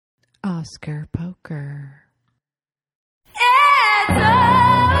Oscar Poker. It's over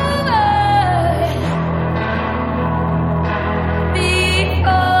before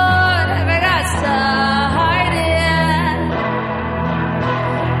I got started.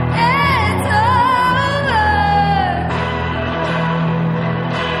 It's over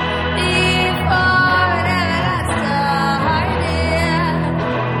before I got started.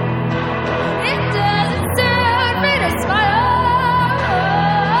 It doesn't suit me to smile.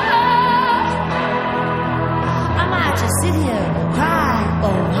 I might just sit here and cry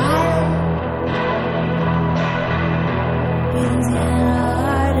for a while. Feelings getting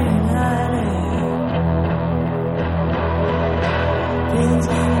harder and harder. Feelings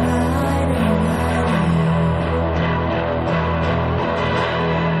getting harder and harder.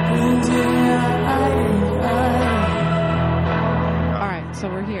 Feelings getting harder and harder. All right, so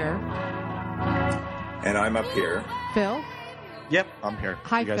we're here. And I'm up here. Phil? Yep, I'm here.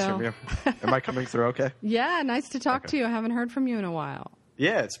 Hi, you guys Phil. hear me? Am I coming through okay? Yeah, nice to talk Okay. to you. I haven't heard from you in a while.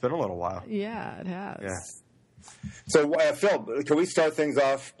 Yeah, it's been a little while. Yeah, it has. Yeah. So, Phil, can we start things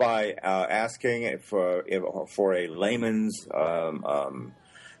off by asking for a layman's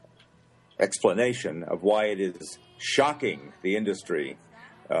explanation of why it is shocking the industry,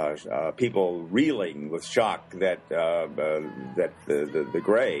 people reeling with shock that the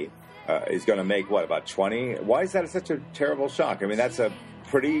Gray is going to make about 20? Why is that such a terrible shock? I mean, that's a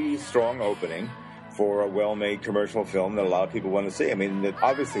pretty strong opening for a well-made commercial film that a lot of people want to see. I mean,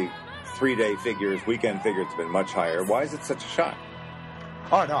 obviously, 3-day figures, weekend figures have been much higher. Why is it such a shock?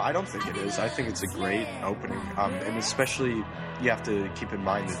 Oh, no, I don't think it is. I think it's a great opening. And especially, you have to keep in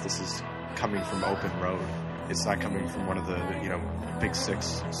mind that this is coming from Open Road. It's not coming from one of the, Big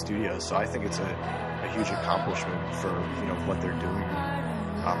Six studios. So I think it's a huge accomplishment for, what they're doing.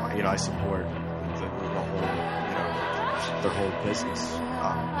 I support the whole, their whole business.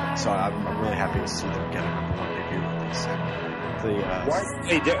 So I'm really happy to see them get a number one debut with this. And Why?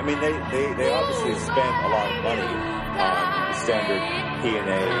 I mean, they obviously spent a lot of money on the standard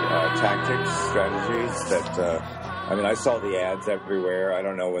P&A tactics, strategies that, I saw the ads everywhere. I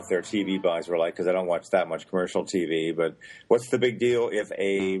don't know what their TV buys were like because I don't watch that much commercial TV, but what's the big deal if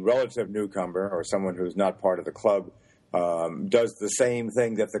a relative newcomer or someone who's not part of the club does the same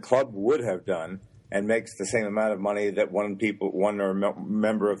thing that the club would have done and makes the same amount of money that one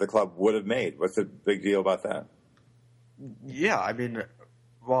member of the club would have made? What's the big deal about that? Yeah,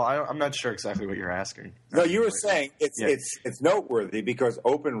 I'm not sure exactly what you're asking. No, you were saying it's noteworthy because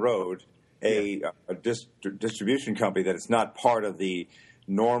Open Road, a distribution company that is not part of the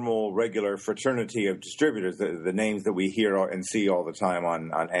normal, regular fraternity of distributors, the names that we hear and see all the time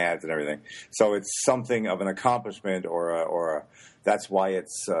on ads and everything. So it's something of an accomplishment, or that's why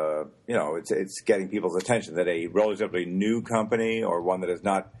it's it's getting people's attention that a relatively new company or one that is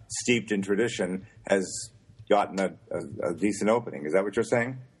not steeped in tradition has gotten a decent opening. Is that what you're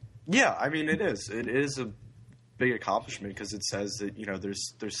saying? Yeah, I mean, it is. It is a big accomplishment because it says that,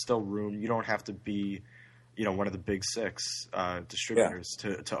 there's still room. You don't have to be, one of the big six distributors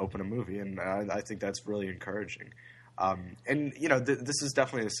to open a movie. And I think that's really encouraging. This is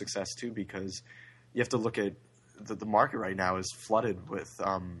definitely a success, too, because you have to look at the market right now is flooded with,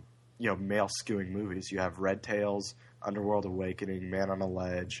 male-skewing movies. You have Red Tails, Underworld Awakening, Man on a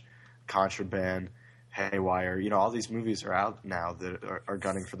Ledge, Contraband, Haywire. All these movies are out now that are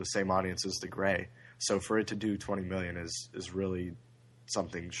gunning for the same audience as The Gray. So for it to do $20 million is really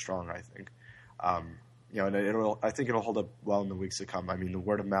something strong, I think. And I think it'll hold up well in the weeks to come. I mean, the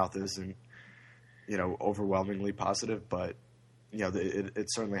word of mouth isn't, overwhelmingly positive, but it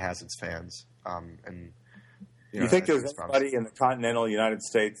certainly has its fans. You think there's anybody in the continental United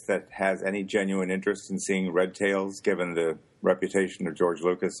States that has any genuine interest in seeing Red Tails, given the reputation of George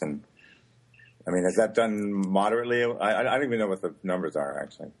Lucas? And has that done moderately? I don't even know what the numbers are,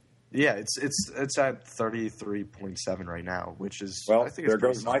 actually. Yeah, it's at 33.7 right now, which is well. I think there it's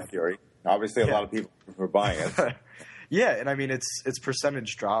goes my theory. Obviously, a lot of people were buying it. Yeah, and its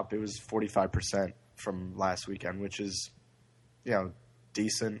percentage drop. It was 45% from last weekend, which is,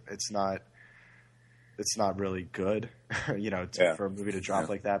 decent. It's not really good, for a movie to drop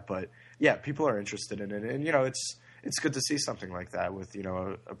like that. But yeah, people are interested in it, and it's good to see something like that with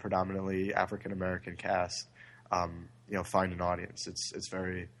a predominantly African American cast. Find an audience. It's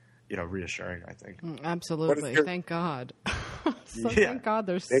very reassuring, I think. Absolutely. Thank God. Thank God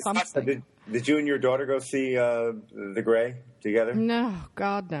there's something. Did you and your daughter go see The Gray together? No,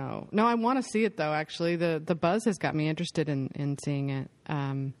 God, no. No, I want to see it, though, actually. The buzz has got me interested in seeing it.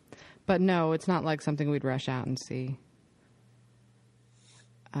 But no, it's not like something we'd rush out and see.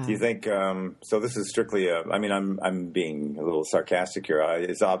 Do you think? So this is strictly I mean, I'm being a little sarcastic here.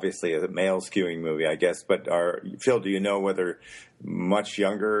 It's obviously a male skewing movie, I guess. But Phil, do you know whether much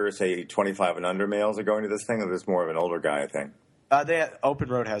younger, say 25 and under males are going to this thing, or there's more of an older guy thing? Open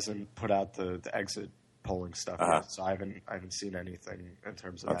Road hasn't put out the exit polling stuff yet, so I haven't seen anything in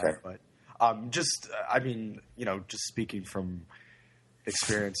terms of that. But just speaking from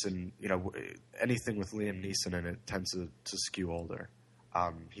experience, and anything with Liam Neeson in it tends to skew older.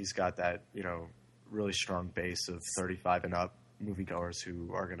 He's got that really strong base of 35 and up moviegoers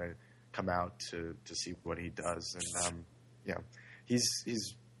who are going to come out to see what he does, and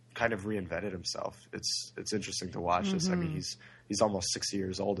he's kind of reinvented himself. It's interesting to watch this. I mean, he's almost 60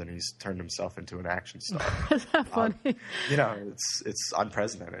 years old and he's turned himself into an action star. Is that funny? It's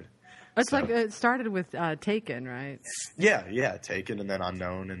unprecedented. It's like it started with Taken, right? Yeah, Taken, and then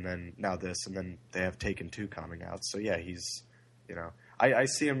Unknown, and then now this, and then they have Taken 2 coming out. So yeah, he's I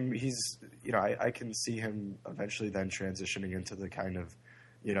see him. He's I can see him eventually then transitioning into the kind of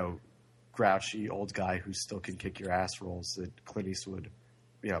grouchy old guy who still can kick your ass roles that Clint Eastwood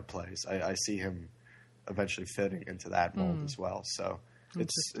plays. I see him eventually fitting into that mold as well. So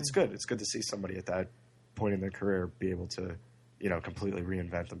it's good. It's good to see somebody at that point in their career be able to completely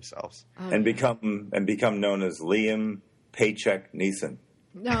reinvent themselves and become known as Liam Paycheck Neeson.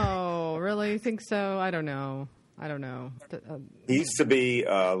 No, really? You think so? I don't know. He used to be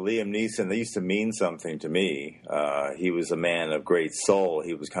Liam Neeson. They used to mean something to me. He was a man of great soul.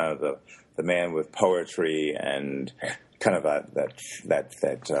 He was kind of the man with poetry and kind of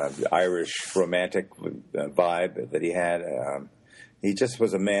that Irish romantic vibe that he had. He just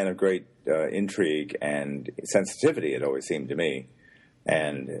was a man of great intrigue and sensitivity. It always seemed to me.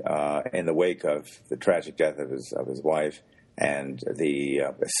 And in the wake of the tragic death of his wife and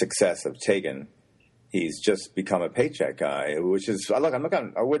the success of Taken, he's just become a paycheck guy, which is look.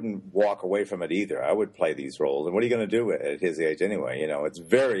 I wouldn't walk away from it either. I would play these roles, and what are you going to do at his age anyway? It's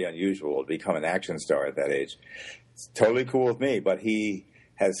very unusual to become an action star at that age. It's totally cool with me, but he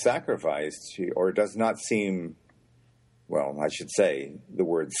has sacrificed, or does not seem. Well, I should say the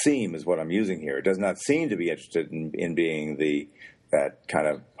word "seem" is what I'm using here. It does not seem to be interested in being that kind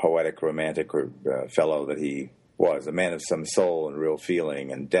of poetic, romantic fellow that he was, a man of some soul and real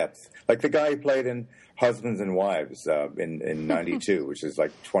feeling and depth, like the guy who played in Husbands and Wives in '92, which is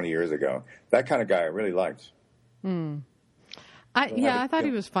like 20 years ago. That kind of guy I really liked. I thought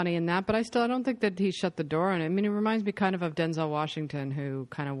he was funny in that, but I don't think that he shut the door on it. I mean, it reminds me kind of Denzel Washington, who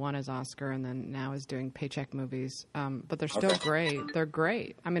kind of won his Oscar and then now is doing paycheck movies. But they're still great. They're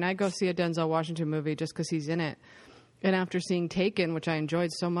great. I mean, I go see a Denzel Washington movie just because he's in it. And after seeing Taken, which I enjoyed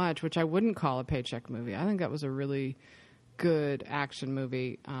so much, which I wouldn't call a paycheck movie, I think that was a really good action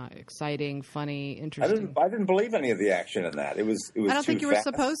movie, exciting, funny, interesting. I didn't believe any of the action in that. It was. I don't think you were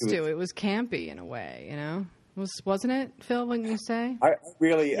supposed to. It was campy in a way, Wasn't it, Phil? Wouldn't you say? I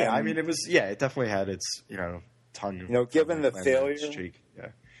really. Yeah, I mean, it was. Yeah, it definitely had its tongue. Given the failure.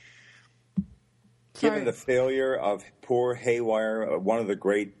 Given the failure of poor Haywire, one of the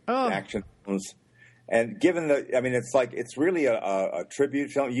great action films. And given it's really a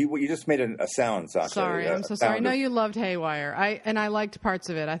tribute film. You just made a sound, Sasha. Sorry, I'm so sorry. I know you loved Haywire. I liked parts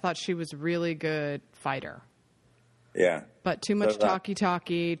of it. I thought she was a really good fighter. Yeah. But too much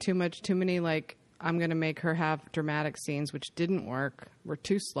talky, too many I'm going to make her have dramatic scenes, which didn't work. We're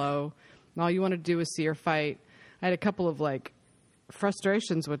too slow. And all you want to do is see her fight. I had a couple of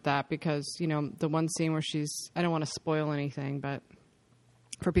frustrations with that because, the one scene where I don't want to spoil anything, but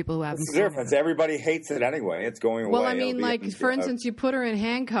for people who haven't seen it. Everybody hates it anyway. It's going away. Well, I mean, for instance, you put her in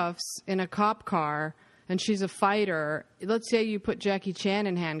handcuffs in a cop car and she's a fighter. Let's say you put Jackie Chan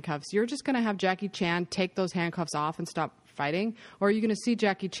in handcuffs. You're just going to have Jackie Chan take those handcuffs off and stop fighting? Or are you going to see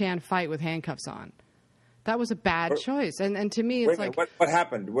Jackie Chan fight with handcuffs on? That was a bad choice. And to me, it's what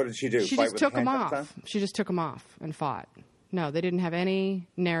happened? What did she do? She just took them off. She just took them off and fought. No, they didn't have any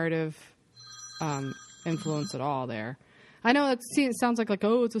narrative influence at all there. I know it sounds like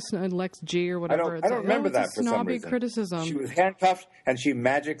it's a Lex G or whatever. I don't remember that for some snobby reason. Criticism. She was handcuffed and she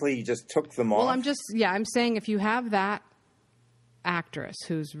magically just took them off. Well, I'm saying if you have that actress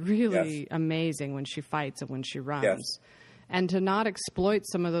who's really amazing when she fights and when she runs, and to not exploit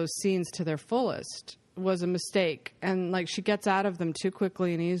some of those scenes to their fullest was a mistake. And she gets out of them too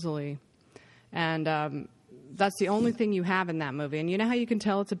quickly and easily. And that's the only thing you have in that movie. And you know how you can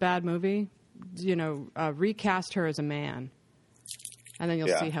tell it's a bad movie? Recast her as a man, and then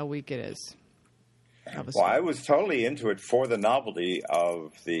you'll see how weak it is. I was totally into it for the novelty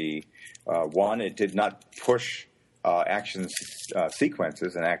of the one. It did not push action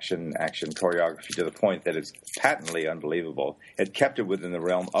sequences and action choreography to the point that it's patently unbelievable. It kept it within the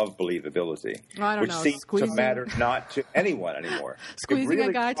realm of believability, which seems to matter not to anyone anymore. Squeezing really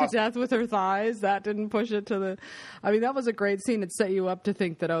a guy to death with her thighs, that didn't push it to the... I mean, that was a great scene. It set you up to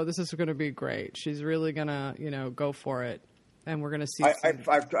think that, oh, this is going to be great. She's really going to, go for it. And we're going to see...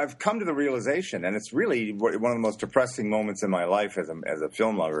 I've come to the realization, and it's really one of the most depressing moments in my life as a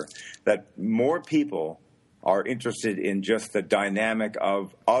film lover, that more people are interested in just the dynamic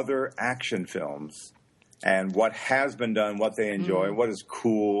of other action films and what has been done, what they enjoy, what is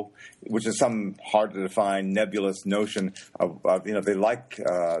cool, which is some hard to define, nebulous notion of they like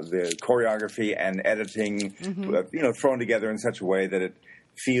the choreography and editing, thrown together in such a way that it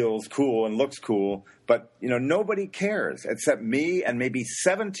feels cool and looks cool. But, nobody cares except me and maybe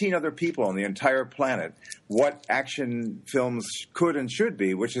 17 other people on the entire planet what action films could and should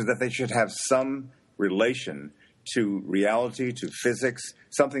be, which is that they should have some relation to reality, to physics,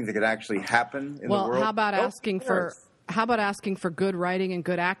 something that could actually happen in the world. Well, how about asking for good writing and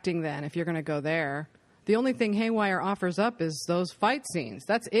good acting then, if you're going to go there? The only thing Haywire offers up is those fight scenes.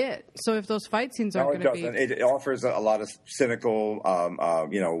 That's it. So if those fight scenes aren't going to be... It offers a lot of cynical,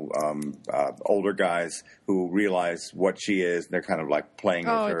 older guys who realize what she is. And they're kind of like playing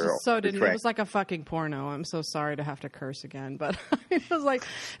with her. It was like a fucking porno. I'm so sorry to have to curse again, but it was like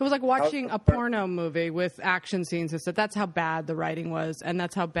watching a porno movie with action scenes. And said that's how bad the writing was, and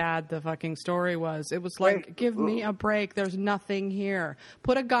that's how bad the fucking story was. It was like, give me a break. There's nothing here.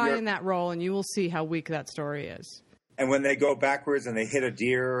 Put a guy in that role, and you will see how weak that story is. And when they go backwards and they hit a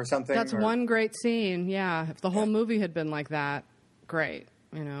deer or something? That's one great scene, yeah. If the whole movie had been like that, great,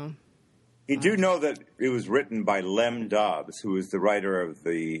 You do know that it was written by Lem Dobbs, who is the writer of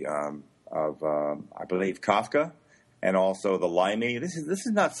I believe, Kafka, and also The Limey. This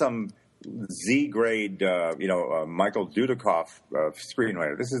is not some Z-grade, Michael Dudikoff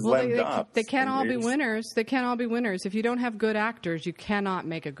screenwriter. This is Lem Dobbs. They can't all be winners. They can't all be winners. If you don't have good actors, you cannot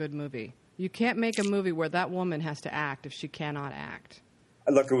make a good movie. You can't make a movie where that woman has to act if she cannot act.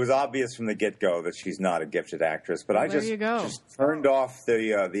 Look, it was obvious from the get-go that she's not a gifted actress, but I just turned off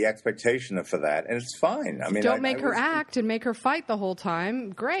the expectation for that, and it's fine. I mean, don't make her act and make her fight the whole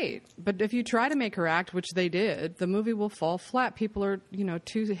time. Great, but if you try to make her act, which they did, the movie will fall flat. People are,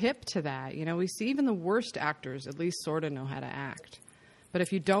 too hip to that. We see even the worst actors at least sort of know how to act. But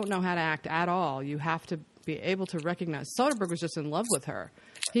if you don't know how to act at all, you have to be able to recognize. Soderbergh was just in love with her.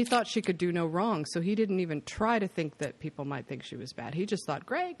 He thought she could do no wrong, so he didn't even try to think that people might think she was bad. He just thought,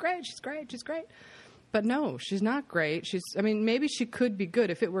 great, she's great. But no, she's not great. Maybe she could be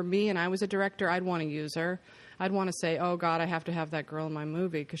good. If it were me and I was a director, I'd want to use her. I'd want to say, oh, God, I have to have that girl in my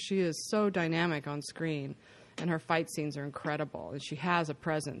movie because she is so dynamic on screen, and her fight scenes are incredible, and she has a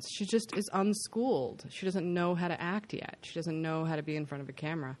presence. She just is unschooled. She doesn't know how to act yet. She doesn't know how to be in front of a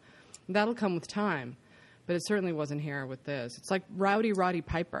camera. That'll come with time. But it certainly wasn't here with this. It's like Rowdy Roddy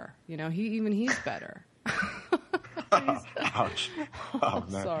Piper. He's better. Ouch. Oh,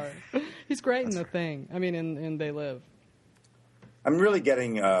 man. Sorry. He's great in The Thing. In They Live. I'm really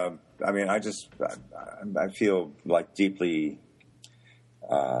getting, I feel like deeply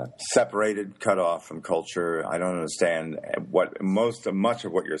separated, cut off from culture. I don't understand much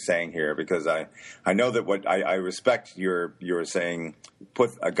of what you're saying here, because I know that I respect your saying,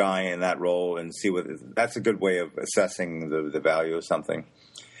 put a guy in that role and see that's a good way of assessing the value of something.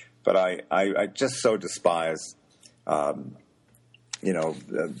 But I just so despise, action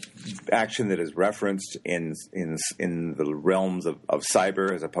that is referenced in the realms of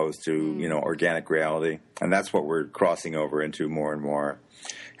cyber as opposed to, organic reality. And that's what we're crossing over into more and more.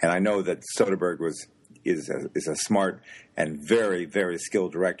 And I know that Soderbergh is a smart and very, very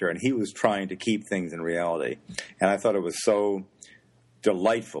skilled director, and he was trying to keep things in reality. And I thought it was so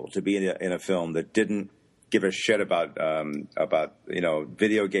delightful to be in a film that didn't give a shit about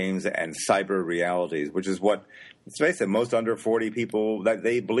video games and cyber realities, which is what, let's face it, most under 40 people, that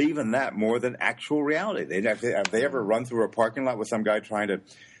they believe in that more than actual reality. Have they ever run through a parking lot with some guy trying to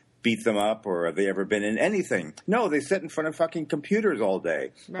beat them up, or have they ever been in anything? No, they sit in front of fucking computers all day,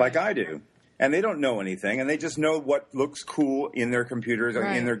 like I do. And they don't know anything, and they just know what looks cool in their computers or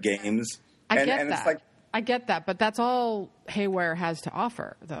in their games. I get that, but that's all Haywire has to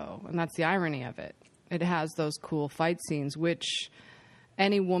offer, though, and that's the irony of it. It has those cool fight scenes, which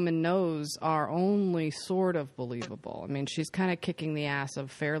any woman knows are only sort of believable. She's kind of kicking the ass of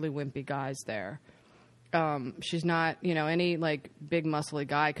fairly wimpy guys there. She's not, any big muscly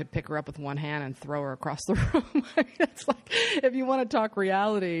guy could pick her up with one hand and throw her across the room. It's like, if you want to talk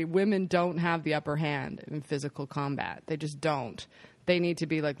reality, women don't have the upper hand in physical combat. They just don't. They need to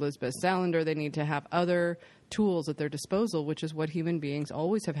be like Lisbeth Salander. They need to have other tools at their disposal, which is what human beings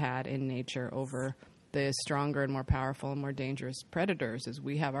always have had in nature over the stronger and more powerful and more dangerous predators. Is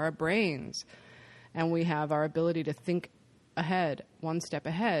we have our brains, and we have our ability to think ahead, one step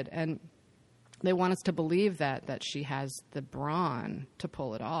ahead, and they want us to believe that she has the brawn to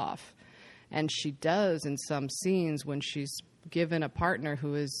pull it off. And she does in some scenes when she's given a partner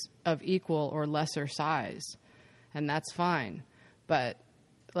who is of equal or lesser size. And that's fine. But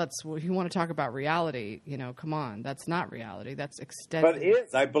if you want to talk about reality, come on. That's not reality. That's extended. But it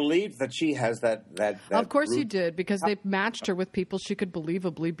is. I believe that she has that Of course you did, because they matched her with people she could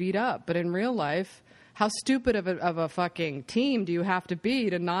believably beat up. But in real life, how stupid of a fucking team do you have to be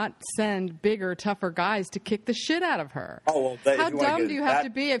to not send bigger, tougher guys to kick the shit out of her? Oh, well, how dumb do you have to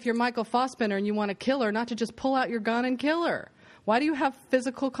be if you're Michael Fassbender and you want to kill her, not to just pull out your gun and kill her? Why do you have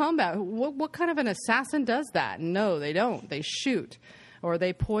physical combat? What kind of an assassin does that? No, they don't. They shoot, or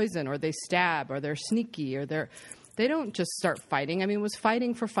they poison, or they stab, or they're sneaky, or they don't just start fighting. I mean, it was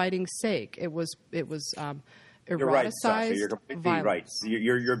fighting for fighting's sake. It was You're right, Sasha. You're completely right.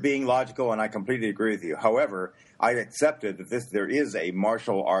 You're being logical, and I completely agree with you. However, I accepted that there is a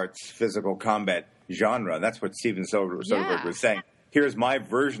martial arts physical combat genre. That's what Steven Soderbergh was saying. Here's my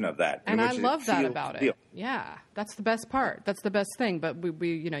version of that. And I love that about it. Yeah, that's the best part. That's the best thing. But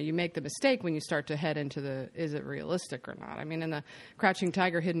we you make the mistake when you start to head into is it realistic or not? I mean, in the Crouching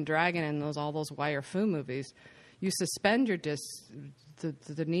Tiger, Hidden Dragon, and all those wire fu movies, you suspend your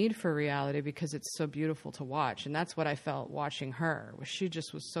the need for reality because it's so beautiful to watch. And that's what I felt watching her. She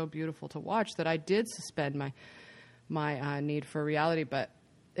just was so beautiful to watch that I did suspend my need for reality. But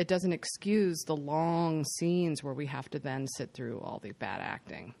it doesn't excuse the long scenes where we have to then sit through all the bad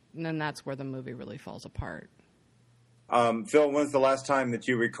acting. And then that's where the movie really falls apart. Phil, when's the last time that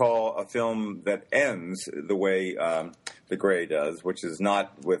you recall a film that ends the way The Grey does, which is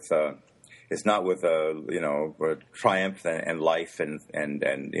not with... It's not with a triumph and life and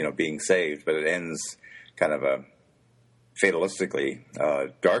being saved, but it ends kind of fatalistically,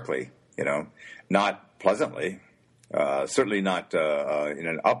 darkly. Not pleasantly, certainly not in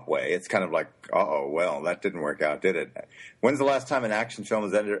an up way. It's kind of like, well, that didn't work out, did it? When's the last time an action film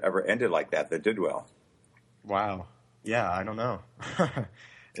has ever ended like that did well? Wow. Yeah, I don't know.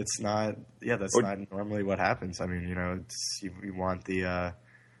 It's not. Yeah, that's not normally what happens. I mean, it's you want the.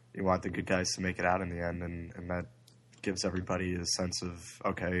 You want the good guys to make it out in the end, and that gives everybody a sense of,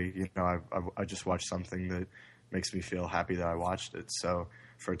 okay, I just watched something that makes me feel happy that I watched it. So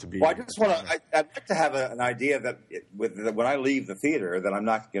for it to be... Well, I'd like to have an idea that when I leave the theater that I'm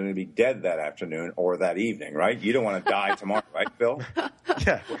not going to be dead that afternoon or that evening, right? You don't want to die tomorrow, right, Phil?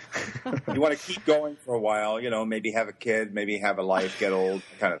 Yeah. You want to keep going for a while, maybe have a kid, maybe have a life, get old,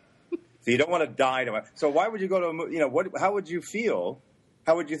 kind of. So you don't want to die tomorrow. So why would you go to a movie? How would you feel?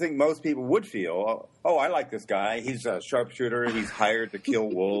 How would you think most people would feel? Oh, I like this guy. He's a sharpshooter. He's hired to kill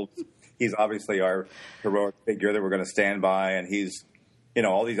wolves. He's obviously our heroic figure that we're going to stand by. And he's,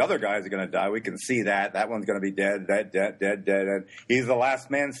 all these other guys are going to die. We can see that. That one's going to be dead. And he's the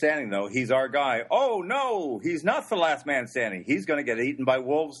last man standing, though. He's our guy. Oh, no, he's not the last man standing. He's going to get eaten by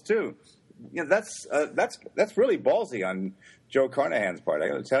wolves, too. That's really ballsy on Joe Carnahan's part. I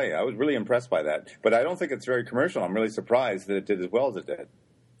got to tell you, I was really impressed by that. But I don't think it's very commercial. I'm really surprised that it did as well as it did.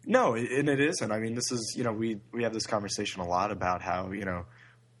 No, and it isn't. I mean, this is, we have this conversation a lot about how,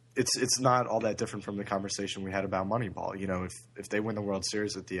 it's not all that different from the conversation we had about Moneyball. If they win the World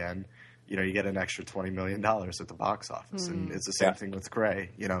Series at the end, you get an extra $20 million at the box office. Mm. And it's the same thing with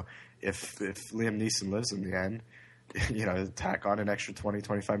Grey. If Liam Neeson lives in the end, tack on an extra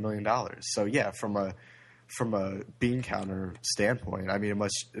 $20-25 million. So yeah, from a bean counter standpoint, I mean,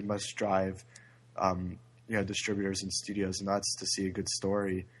 it must drive, distributors and studios nuts to see a good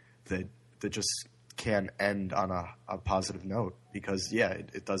story that just can end on a positive note because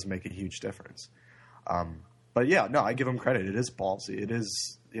it does make a huge difference. But yeah, no, I give them credit. It is ballsy. It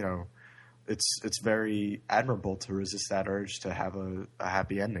is, it's very admirable to resist that urge to have a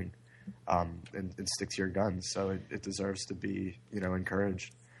happy ending. And stick to your guns. So it deserves to be,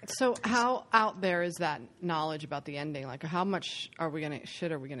 encouraged. So how out there is that knowledge about the ending? Like, how much are we going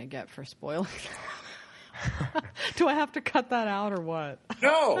to get for spoiling? Do I have to cut that out or what?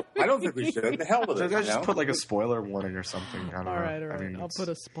 No, I don't think we should. The hell with it. Just put like a spoiler warning or something. I don't know. All right. I mean, I'll put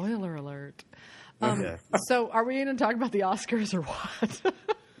a spoiler alert. So are we going to talk about the Oscars or what?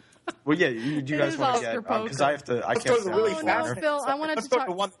 Well, yeah, you guys want to get because I have to. I can't. Really fast. No, Phil, I wanted to talk.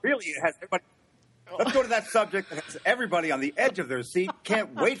 To one really has everybody. Let's go to that subject that has everybody on the edge of their seat.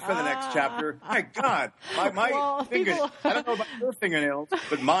 Can't wait for the next chapter. My God, my fingers. I don't know about your fingernails,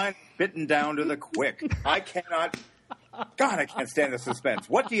 but mine bitten down to the quick. I cannot. God, I can't stand the suspense.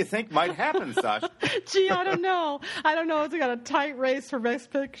 What do you think might happen, Sash? Gee, I don't know. It's got a tight race for Best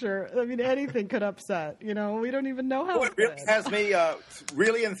Picture. I mean, anything could upset. We don't even know how. What really has me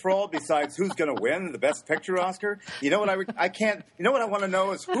really enthralled, besides who's going to win the Best Picture Oscar? You know what I can't. You know what I want to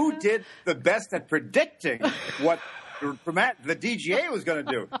know is who did the best at predicting what the DGA was going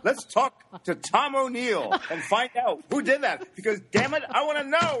to do. Let's talk to Tom O'Neill and find out who did that. Because damn it, I want to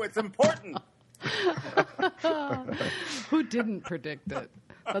know. It's important. Who didn't predict it?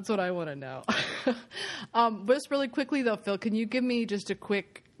 That's what I want to know. Just really quickly, though, Phil, can you give me just a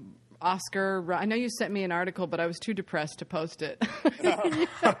quick Oscar? I know you sent me an article, but I was too depressed to post it.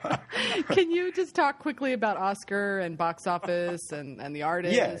 Can you just talk quickly about Oscar and box office and the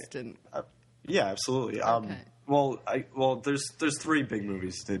artist? Yeah, absolutely. Okay. Well, there's three big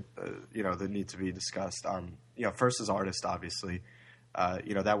movies that that need to be discussed. First is artist, obviously.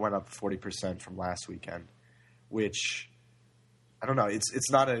 That went up 40% from last weekend, which I don't know. It's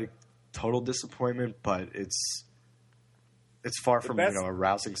not a total disappointment, but it's far from a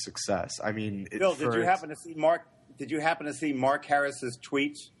rousing success. I mean, Bill, did you happen to see Mark? Did you happen to see Mark Harris's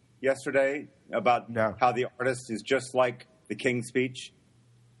tweet yesterday about how the artist is just like the King's Speech?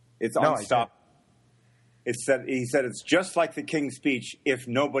 It's unstoppable. He said it's just like the King's Speech if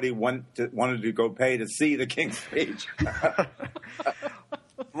nobody wanted to go pay to see the King's Speech.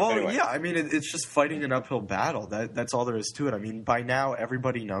 Well, anyway. Yeah, I mean, it's just fighting an uphill battle. That's all there is to it. I mean, by now,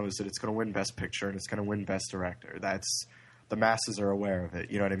 everybody knows that it's going to win Best Picture and it's going to win Best Director. The masses are aware of it.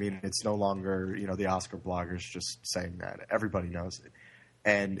 You know what I mean? It's no longer, the Oscar bloggers just saying that. Everybody knows it.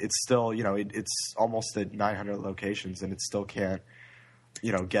 And it's still, it's almost at 900 locations and it still can't,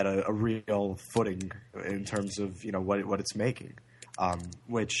 get a real footing in terms of, what it's making.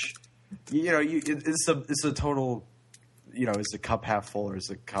 Which, it's a total... is the cup half full or is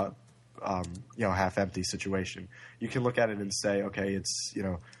the cup, half empty situation? You can look at it and say, okay, it's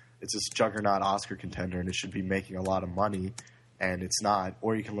this juggernaut Oscar contender and it should be making a lot of money, and it's not.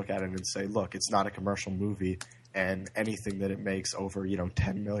 Or you can look at it and say, look, it's not a commercial movie, and anything that it makes over,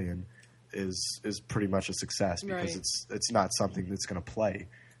 10 million is pretty much a success because it's not something that's going to play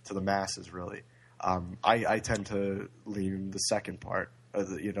to the masses really. I tend to lean the second part,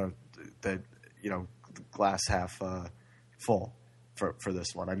 that glass half. Full for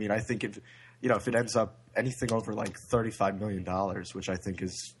this one. I mean, I think if it ends up anything over like $35 million, which I think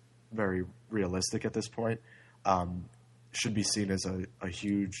is very realistic at this point, should be seen as a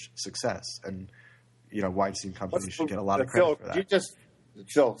huge success. And, Weinstein Company should get a lot of credit for that.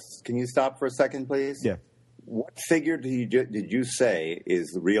 Phil, can you stop for a second, please? Yeah. What figure did you say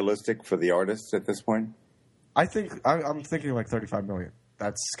is realistic for the artist at this point? I think I'm thinking like 35 million.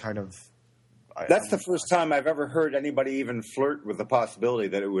 That's kind of... That's the first time I've ever heard anybody even flirt with the possibility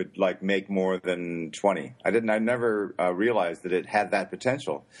that it would make more than 20. I never realized that it had that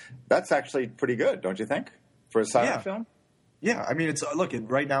potential. That's actually pretty good, don't you think, for a silent film? Yeah, I mean,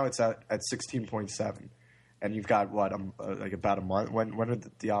 right now it's at 16.7, and you've got about a month. When are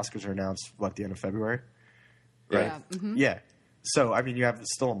the Oscars are announced? The end of February, right? Yeah. Mm-hmm. Yeah. So I mean, you have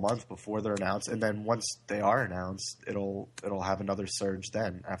still a month before they're announced, and then once they are announced, it'll have another surge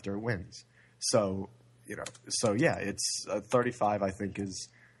then after it wins. So, it's 35. I think is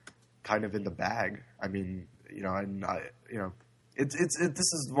kind of in the bag. I mean, this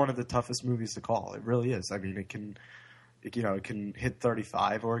is one of the toughest movies to call. It really is. I mean, it can hit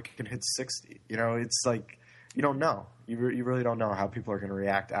 35 or it can hit 60. It's like you don't know. You really don't know how people are going to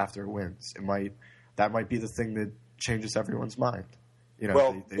react after it wins. That might be the thing that changes everyone's mind.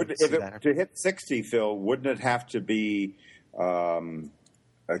 To hit 60, Phil, wouldn't it have to be?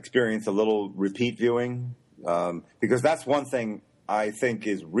 Experience a little repeat viewing, because that's one thing I think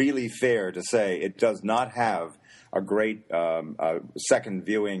is really fair to say. It does not have a great second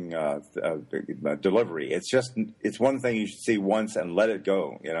viewing delivery. It's one thing you should see once and let it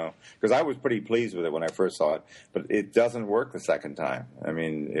go, because I was pretty pleased with it when I first saw it, but it doesn't work the second time. I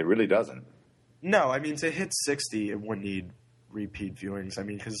mean, it really doesn't. No, I mean, to hit 60, it wouldn't need repeat viewings. I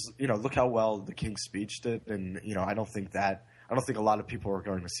mean, because, look how well The King's Speech did, and, I don't think a lot of people are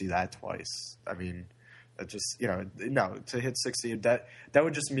going to see that twice. I mean, to hit 60, that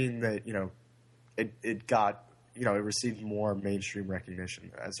would just mean that, it got, it received more mainstream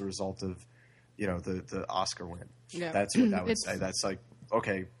recognition as a result of, the Oscar win. Yeah. That's what that would say. That's like,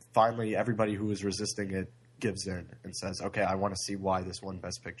 okay, finally everybody who was resisting it gives in and says, okay, I want to see why this won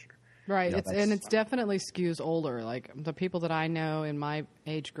Best Picture. Right. It's definitely skews older. Like the people that I know in my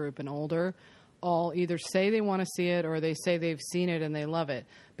age group and older all either say they want to see it or they say they've seen it and they love it.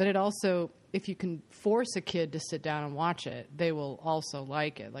 But it also if you can force a kid to sit down and watch it, they will also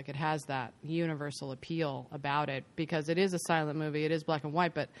like it. Like, it has that universal appeal about it because it is a silent movie. It is black and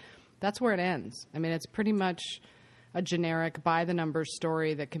white, but that's where it ends. I mean, it's pretty much a generic by-the-numbers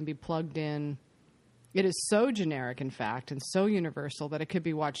story that can be plugged in. It is so generic, in fact, and so universal that it could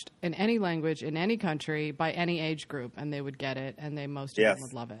be watched in any language, in any country, by any age group, and they would get it, and most of them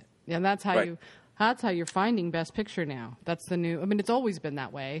would love it. And that's how you're finding Best Picture now. That's the new. I mean, it's always been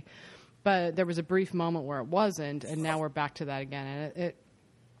that way, but there was a brief moment where it wasn't, and now we're back to that again. And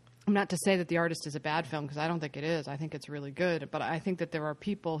I'm not to say that The Artist is a bad film, because I don't think it is. I think it's really good, but I think that there are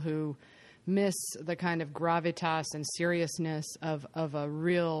people who miss the kind of gravitas and seriousness of a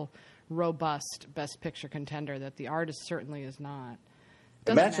real robust Best Picture contender that The Artist certainly is not.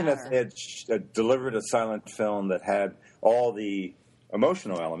 Imagine if they had delivered a silent film that had all the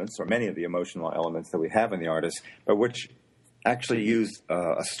emotional elements, or many of the emotional elements that we have in The Artist, but which actually used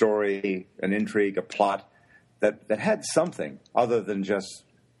a story, an intrigue, a plot that had something other than just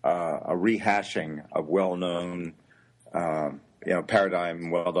a rehashing of well-known paradigm,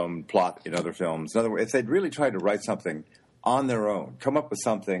 well-known plot in other films. In other words, if they'd really tried to write something on their own, come up with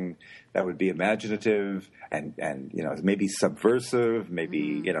something that would be imaginative and maybe subversive,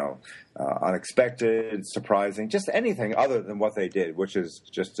 maybe unexpected, surprising, just anything other than what they did, which is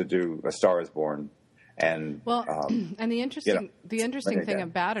just to do A Star Is Born. And and the interesting thing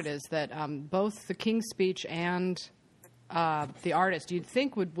about it is that both The King's Speech and The Artist, you'd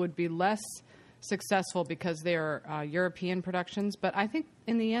think would be less successful because they're European productions, but I think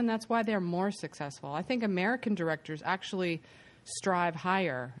in the end that's why they're more successful. I think American directors actually strive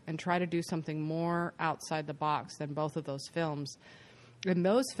higher and try to do something more outside the box than both of those films. And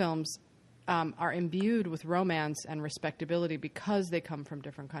those films are imbued with romance and respectability because they come from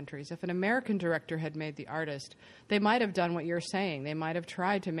different countries. If an American director had made The Artist, they might have done what you're saying. They might have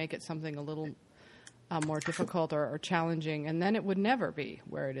tried to make it something a little more difficult or challenging, and then it would never be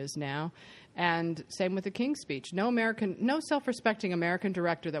where it is now. And same with The King's Speech. No self-respecting American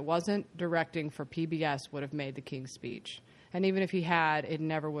director that wasn't directing for PBS would have made The King's Speech. And even if he had, it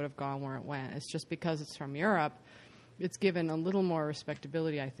never would have gone where it went. It's just because it's from Europe, it's given a little more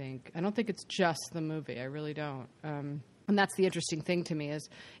respectability, I think. I don't think it's just the movie. I really don't. And that's the interesting thing to me is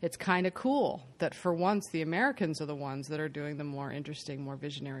it's kind of cool that for once the Americans are the ones that are doing the more interesting, more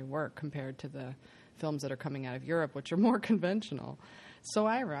visionary work compared to the films that are coming out of Europe, which are more conventional. It's so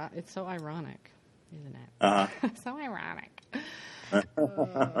ironic, isn't it? Uh-huh. So ironic.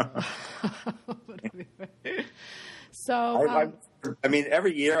 So, I mean,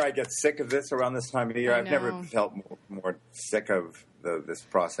 every year I get sick of this around this time of year. I've never felt more sick of this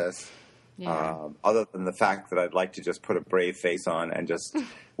process, other than the fact that I'd like to just put a brave face on and just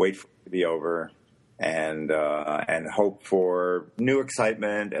wait for it to be over and hope for new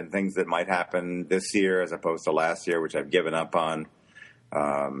excitement and things that might happen this year as opposed to last year, which I've given up on.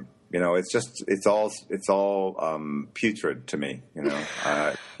 It's all putrid to me,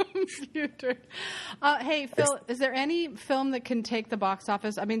 Putrid. Hey, Phil, is there any film that can take the box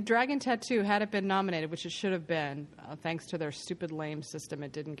office? I mean, Dragon Tattoo, had it been nominated, which it should have been, thanks to their stupid, lame system,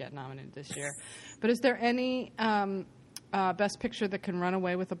 it didn't get nominated this year. But is there any Best Picture that can run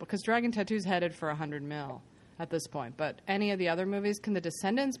away with it? Because Dragon Tattoo is headed for $100 million at this point. But any of the other movies, can The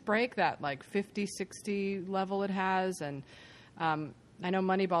Descendants break that, 50, 60 level it has? And I know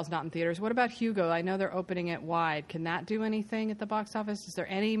Moneyball's not in theaters. What about Hugo? I know they're opening it wide. Can that do anything at the box office? Is there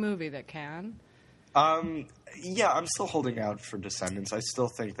any movie that can? Yeah, I'm still holding out for Descendants. I still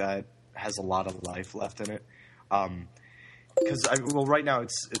think that has a lot of life left in it. Because right now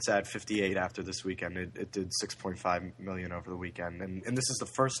it's at 58 after this weekend. It did 6.5 million over the weekend, and this is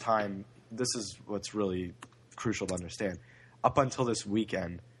the first time. This is what's really crucial to understand. Up until this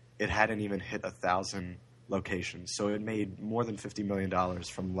weekend, it hadn't even hit 1,000 locations. So it made more than $50 million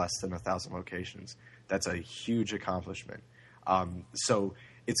from less than 1,000 locations. That's a huge accomplishment. So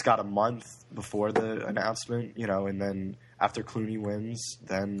it's got a month before the announcement, and then after Clooney wins,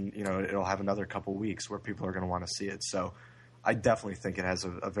 then, it'll have another couple weeks where people are going to want to see it. So I definitely think it has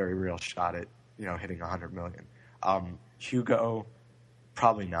a very real shot at, hitting 100 million. Hugo,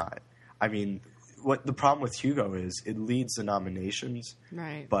 probably not. I mean, what the problem with Hugo is, it leads the nominations,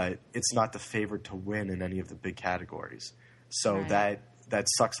 right? But it's not the favorite to win in any of the big categories. So that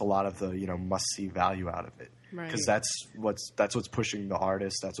sucks a lot of the must-see value out of it, because that's what's pushing The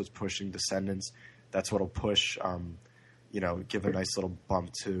Artist. That's what's pushing Descendants. That's what'll push, give a nice little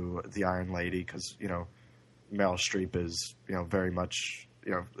bump to The Iron Lady, because Meryl Streep is very much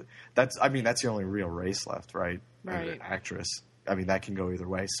that's the only real race left, right? Right. Actress. I mean, that can go either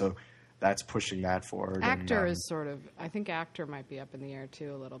way. So that's pushing that forward. Actor is sort of. I think actor might be up in the air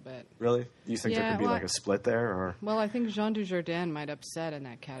too a little bit. Really? Do you think there could be like a split there, or? Well, I think Jean Dujardin might upset in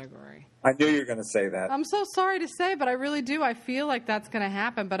that category. I knew you were going to say that. I'm so sorry to say, but I really do. I feel like that's going to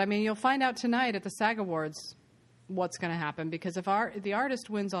happen. But I mean, you'll find out tonight at the SAG Awards what's going to happen, because if the artist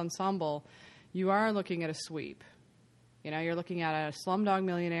wins ensemble, you are looking at a sweep. You know, you're looking at a Slumdog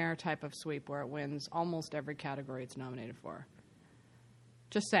Millionaire type of sweep where it wins almost every category it's nominated for.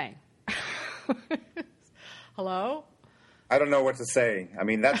 Just saying. Hello? I don't know what to say. I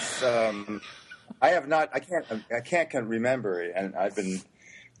mean, that's I can't remember, and I've been,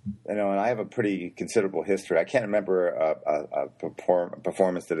 and I have a pretty considerable history. I can't remember a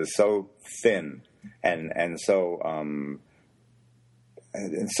performance that is so thin and so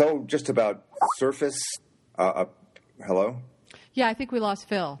just about surface. Hello? Yeah, I think we lost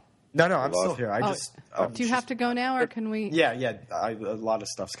Phil. No, I'm still here. Do you have to go now, or can we? Yeah. A lot of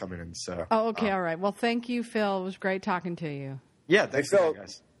stuff's coming in. So. Oh, okay, all right. Well, thank you, Phil. It was great talking to you. Yeah, thanks, Phil.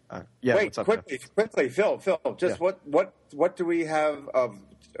 Guys. Wait, what's up, quickly, Phil. Just what do we have of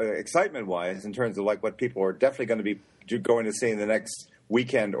excitement-wise in terms of like what people are definitely going to be going to see in the next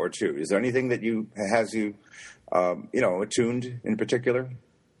weekend or two? Is there anything that has you attuned in particular?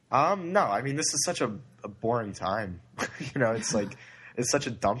 No, I mean, this is such a boring time. It's like it's such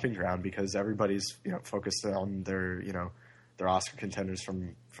a dumping ground because everybody's focused on their Oscar contenders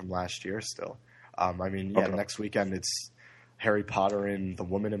from last year still. Next weekend it's Harry Potter and The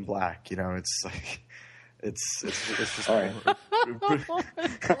Woman in Black. It's like it's just all right.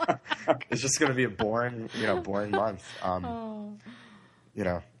 It's just going to be a boring month.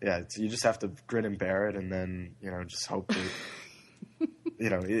 You just have to grin and bear it, and then just hope that.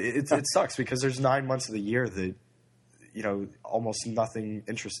 It sucks because there's 9 months of the year that, almost nothing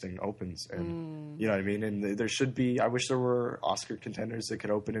interesting opens. And, you know what I mean? And there should be, I wish there were Oscar contenders that could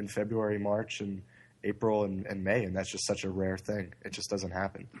open in February, March, and April and May. And that's just such a rare thing. It just doesn't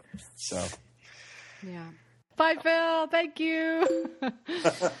happen. So. Yeah. Bye, Phil. Thank you.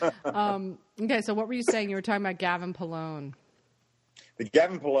 Okay. So what were you saying? You were talking about Gavin Polone. The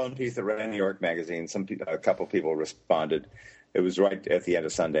Gavin Polone piece that ran in New York Magazine, a couple people responded. It was right at the end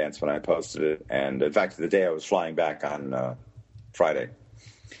of Sundance when I posted it. And, in fact, the day I was flying back on Friday.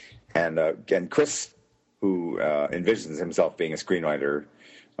 And Chris, who envisions himself being a screenwriter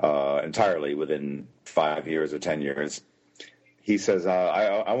entirely within 5 years or 10 years, he says,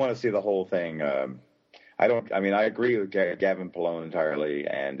 I want to see the whole thing. I agree with Gavin Polone entirely,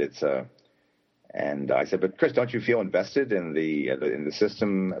 and it's and I said, but Chris, don't you feel invested in the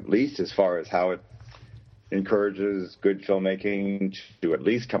system, at least as far as how it encourages good filmmaking to at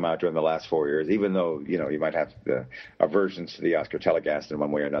least come out during the last 4 years, even though, you might have aversions to the Oscar telecast in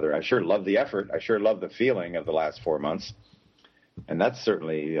one way or another. I sure love the effort. I sure love the feeling of the last 4 months. And that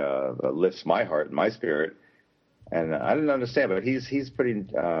certainly lifts my heart and my spirit. And I didn't understand, but he's pretty,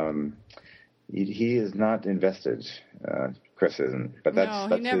 he is not invested. Chris isn't. But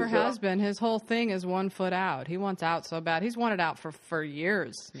he never has been. His whole thing is 1 foot out. He wants out so bad. He's wanted out for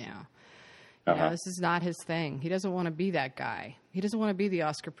years now. This is not his thing. He doesn't want to be that guy. He doesn't want to be the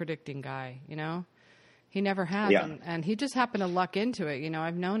Oscar predicting guy, He never has. Yeah. And he just happened to luck into it.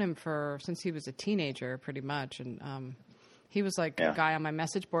 I've known him since he was a teenager pretty much. And he was like a guy on my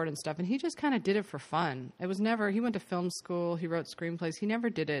message board and stuff. And he just kind of did it for fun. It was never, he went to film school. He wrote screenplays. He never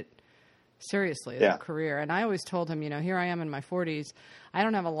did it seriously as a career. And I always told him, here I am in my 40s. I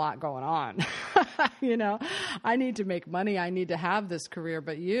don't have a lot going on. I need to make money. I need to have this career.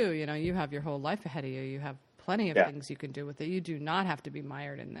 But you have your whole life ahead of you. You have plenty of things you can do with it. You do not have to be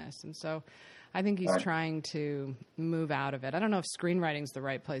mired in this. And so I think he's trying to move out of it. I don't know if screenwriting's the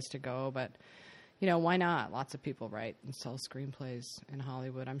right place to go, but, why not? Lots of people write and sell screenplays in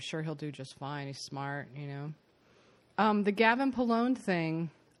Hollywood. I'm sure he'll do just fine. He's smart, The Gavin Polone thing...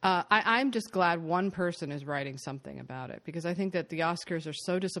 I'm just glad one person is writing something about it, because I think that the Oscars are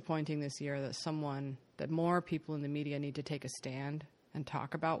so disappointing this year that more people in the media need to take a stand and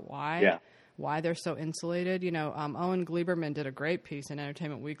talk about why they're so insulated. Owen Gleiberman did a great piece in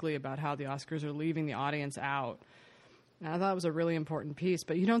Entertainment Weekly about how the Oscars are leaving the audience out. And I thought it was a really important piece,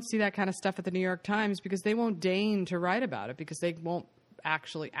 but you don't see that kind of stuff at the New York Times because they won't deign to write about it because they won't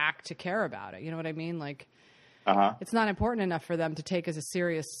actually act to care about it. You know what I mean? Like, it's not important enough for them to take as a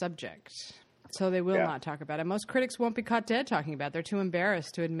serious subject. So they will not talk about it. Most critics won't be caught dead talking about it. They're too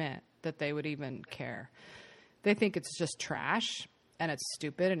embarrassed to admit that they would even care. They think it's just trash and it's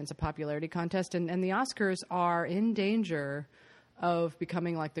stupid and it's a popularity contest. And the Oscars are in danger of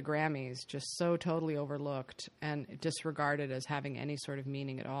becoming like the Grammys, just so totally overlooked and disregarded as having any sort of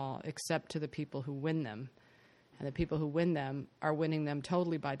meaning at all, except to the people who win them. and the people who win them are winning them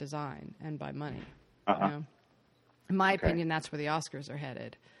totally by design and by money. Uh-huh. You know? In my opinion, that's where the Oscars are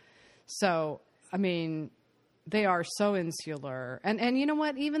headed. So, I mean, they are so insular. And you know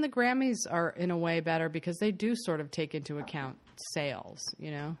what? Even the Grammys are in a way better because they do sort of take into account sales,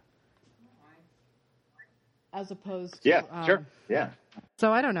 you know? As opposed to... sure. Yeah.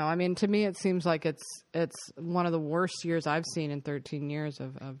 So I don't know. I mean, to me, it seems like it's one of the worst years I've seen in 13 years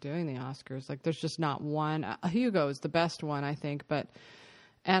of doing the Oscars. Like, there's just not one. Hugo is the best one, I think,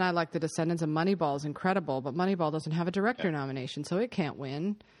 and I like The Descendants, and Moneyball is incredible, but Moneyball doesn't have a director nomination, so it can't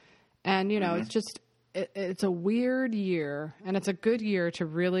win. And, you know, it's just, it's a weird year, and it's a good year to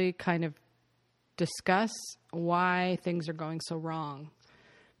really kind of discuss why things are going so wrong.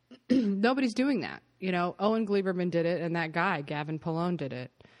 Nobody's doing that. You know, Owen Gleiberman did it, and that guy, Gavin Polone, did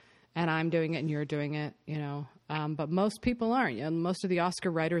it. And I'm doing it, and you're doing it, you know. But most people aren't. And most of the Oscar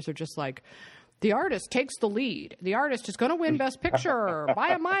writers are just like, the artist takes the lead. The artist is going to win Best Picture by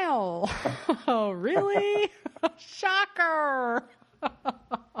a mile. Oh, really? Shocker.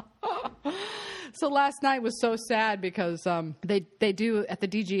 So last night was so sad because they do, at the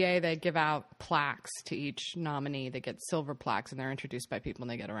DGA, they give out plaques to each nominee. They get silver plaques, and they're introduced by people, and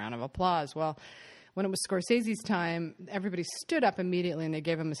they get a round of applause. Well, when it was Scorsese's time, everybody stood up immediately, and they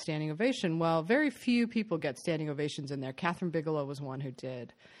gave him a standing ovation. Well, very few people get standing ovations in there. Catherine Bigelow was one who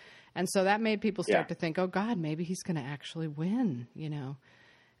did. And so that made people start to think, oh, God, maybe he's going to actually win, you know.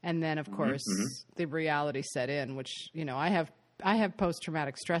 And then, of course, the reality set in, which, you know, I have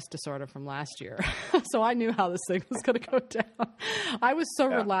post-traumatic stress disorder from last year. So I knew how this thing was going to go down. I was so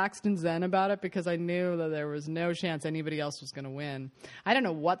relaxed and zen about it because I knew that there was no chance anybody else was going to win. I don't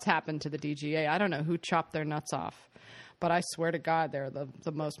know what's happened to the DGA. I don't know who chopped their nuts off. But I swear to God, they're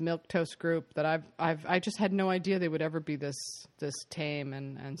the most milquetoast group that I just had no idea they would ever be this tame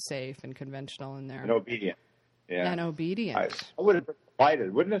and safe and conventional in there. And obedient. Yeah. And obedient. I would have been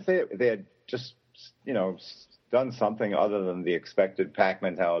delighted. Wouldn't it if they had just, you know, done something other than the expected pack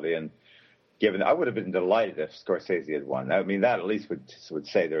mentality and given, I would have been delighted if Scorsese had won. I mean, that at least would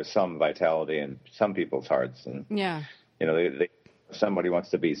say there's some vitality in some people's hearts. And, yeah. You know, somebody wants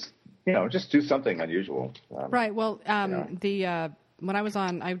to be, you know, just do something unusual. Right. Well, when I was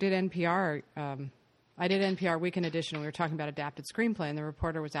on, I did NPR. I did NPR Weekend Edition. We were talking about adapted screenplay, and the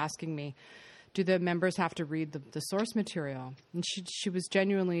reporter was asking me, "Do the members have to read the source material?" And she was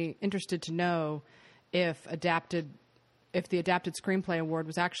genuinely interested to know if the adapted screenplay award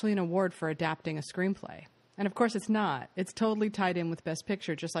was actually an award for adapting a screenplay. And of course, it's not. It's totally tied in with Best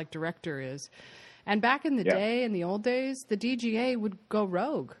Picture, just like director is. And back in the day, in the old days, the DGA would go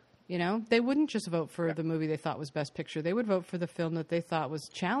rogue. You know, they wouldn't just vote for the movie they thought was Best Picture. They would vote for the film that they thought was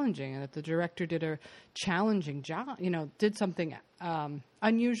challenging and that the director did a challenging job, you know, did something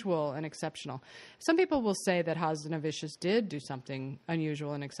unusual and exceptional. Some people will say that Hazanavicius did do something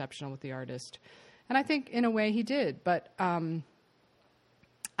unusual and exceptional with the artist. And I think in a way he did. But I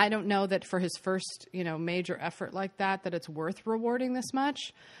don't know that for his first, you know, major effort like that it's worth rewarding this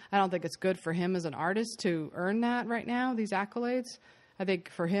much. I don't think it's good for him as an artist to earn that right now, these accolades. I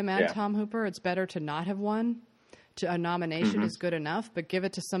think for him and Tom Hooper, it's better to not have won. A nomination is good enough, but give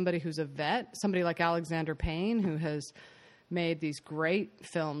it to somebody who's a vet, somebody like Alexander Payne, who has made these great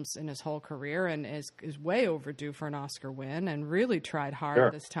films in his whole career and is way overdue for an Oscar win and really tried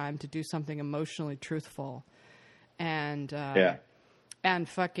hard this time to do something emotionally truthful and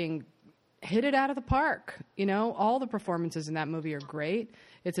fucking hit it out of the park. You know, all the performances in that movie are great.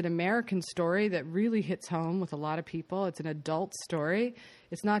 It's an American story that really hits home with a lot of people. It's an adult story.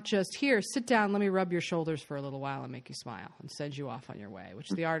 It's not just, here, sit down, let me rub your shoulders for a little while and make you smile and send you off on your way, which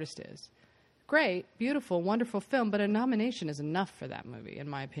the artist is. Great, beautiful, wonderful film, but a nomination is enough for that movie, in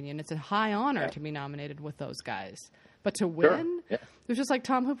my opinion. It's a high honor to be nominated with those guys. But to win, it was just like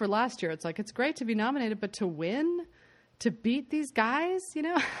Tom Hooper last year. It's like, it's great to be nominated, but to win, to beat these guys, you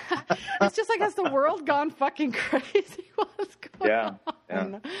know, it's just like, has the world gone fucking crazy? What's going on?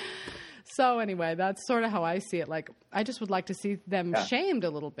 Yeah. So anyway, that's sort of how I see it. Like, I just would like to see them shamed a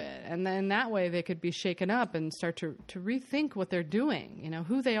little bit. And then that way they could be shaken up and start to rethink what they're doing, you know,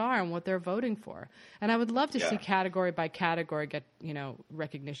 who they are and what they're voting for. And I would love to see category by category get, you know,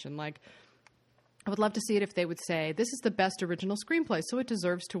 recognition. Like, I would love to see it if they would say, this is the best original screenplay, so it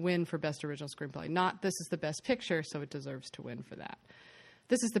deserves to win for best original screenplay. Not, this is the best picture, so it deserves to win for that.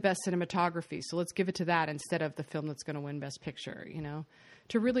 This is the best cinematography, so let's give it to that instead of the film that's going to win best picture, you know?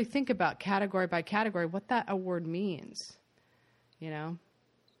 To really think about category by category what that award means, you know?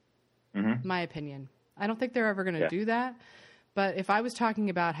 My opinion. I don't think they're ever going to do that, but if I was talking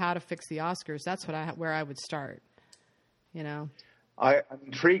about how to fix the Oscars, that's where I would start, you know? I'm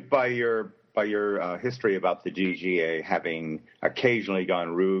intrigued by your history about the DGA having occasionally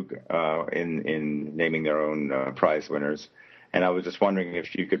gone rogue in naming their own prize winners, and I was just wondering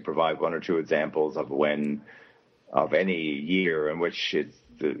if you could provide one or two examples of any year in which it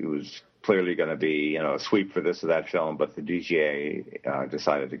was clearly going to be, a sweep for this or that film, but the DGA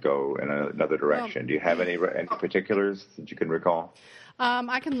decided to go in another direction. Do you have any particulars that you can recall?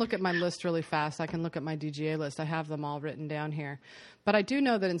 I can look at my list really fast. I can look at my DGA list. I have them all written down here. But I do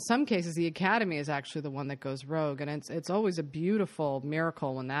know that in some cases the Academy is actually the one that goes rogue, and it's always a beautiful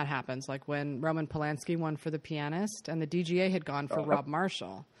miracle when that happens, like when Roman Polanski won for The Pianist, and the DGA had gone for Rob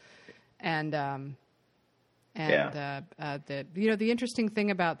Marshall. And the interesting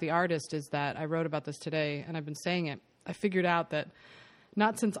thing about The Artist is that I wrote about this today, and I've been saying it. I figured out that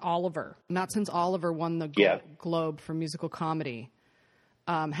not since Oliver won the Globe for musical comedy,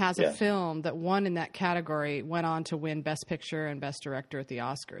 has a film that won in that category went on to win Best Picture and Best Director at the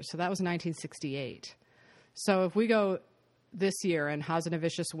Oscars. So that was 1968. So if we go this year and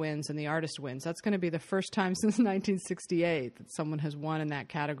Hazanavicius wins and The Artist wins, that's going to be the first time since 1968 that someone has won in that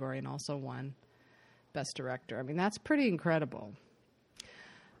category and also won Best Director. I mean, that's pretty incredible.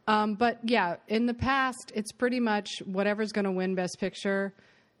 But yeah, in the past, it's pretty much whatever's going to win Best Picture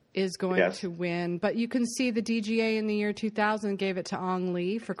is going to win. But you can see the DGA in the year 2000 gave it to Ang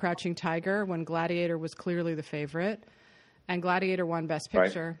Lee for Crouching Tiger when Gladiator was clearly the favorite. And Gladiator won Best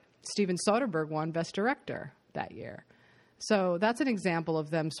Picture. Right. Steven Soderbergh won Best Director that year. So that's an example of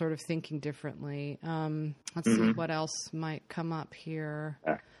them sort of thinking differently. Let's see what else might come up here.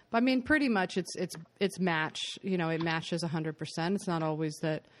 I mean, pretty much it's match. It matches 100%. It's not always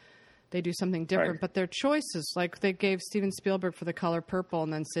that they do something different, but their choices, like they gave Steven Spielberg for The Color Purple,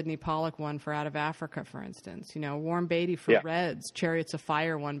 and then Sidney Pollack won for Out of Africa, for instance. Warren Beatty for Reds, Chariots of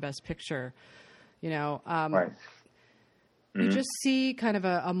Fire won Best Picture. You just see kind of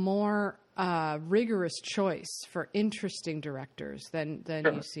a more rigorous choice for interesting directors than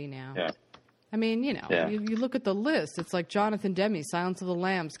you see now. Yeah. I mean, you look at the list. It's like Jonathan Demme, Silence of the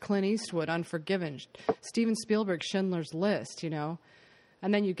Lambs, Clint Eastwood, Unforgiven, Steven Spielberg, Schindler's List, And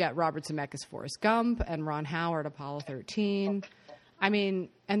then you get Robert Zemeckis' Forrest Gump and Ron Howard, Apollo 13. I mean,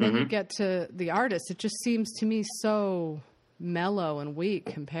 and then you get to The Artist. It just seems to me so mellow and weak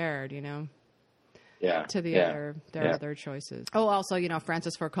compared, to the other choices. Oh, also,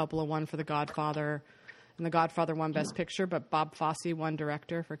 Francis Ford Coppola won for The Godfather. And The Godfather won Best Picture, but Bob Fosse won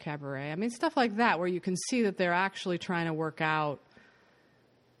Director for Cabaret. I mean, stuff like that where you can see that they're actually trying to work out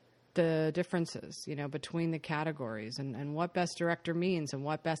the differences, between the categories and what Best Director means and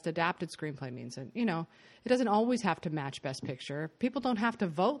what Best Adapted Screenplay means. And, it doesn't always have to match Best Picture. People don't have to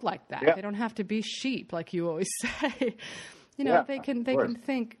vote like that. Yeah. They don't have to be sheep, like you always say. They can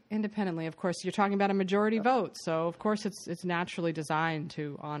think independently. Of course, you're talking about a majority vote, so of course it's naturally designed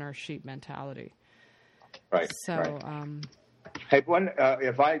to honor sheep mentality. Right. So, right. Hey,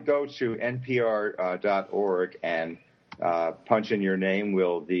 if I go to npr.org and punch in your name,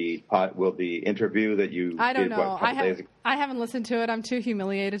 will the interview that you I don't did know. days ago? I haven't listened to it. I'm too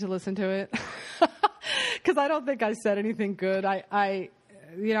humiliated to listen to it because I don't think I said anything good. I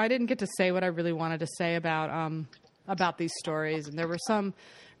didn't get to say what I really wanted to say about these stories, and there were some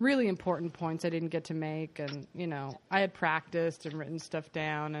really important points I didn't get to make, and I had practiced and written stuff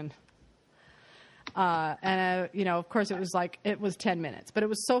down, and of course it was 10 minutes, but it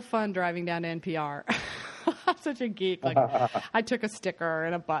was so fun driving down to NPR. I'm such a geek. Like, I took a sticker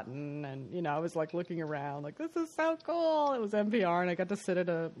and a button, and I was like looking around, like, this is so cool. It was NPR, and I got to sit at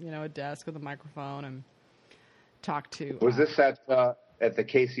a desk with a microphone and talk to. Was this at the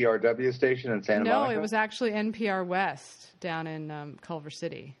KCRW station in Santa Monica? No, it was actually NPR West down in Culver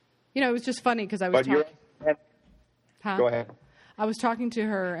City. It was just funny because I was talking. Go ahead. I was talking to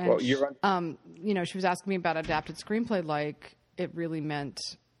her, and she was asking me about adapted screenplay, like it really meant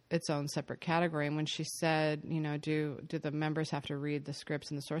its own separate category. And when she said, do the members have to read the scripts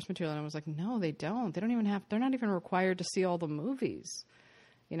and the source material? And I was like, no, they don't. They're not even required to see all the movies.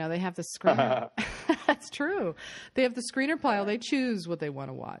 They have the screener. That's true. They have the screener pile. They choose what they want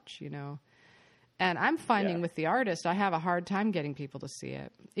to watch, And I'm finding with The Artist, I have a hard time getting people to see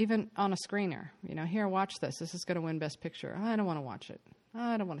it, even on a screener. Here, watch this. This is going to win Best Picture. I don't want to watch it.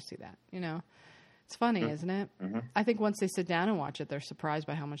 I don't want to see that. It's funny, isn't it? Mm-hmm. I think once they sit down and watch it, they're surprised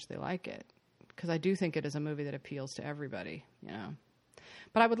by how much they like it. Because I do think it is a movie that appeals to everybody,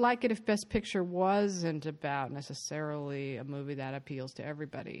 But I would like it if Best Picture wasn't about necessarily a movie that appeals to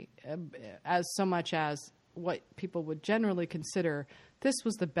everybody, as so much as what people would generally consider this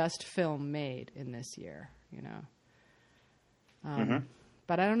was the best film made in this year,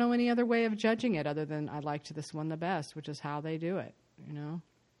 But I don't know any other way of judging it other than I liked this one the best, which is how they do it,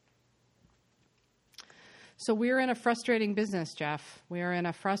 So we're in a frustrating business, Jeff. We are in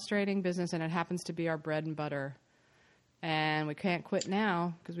a frustrating business, and it happens to be our bread and butter. And we can't quit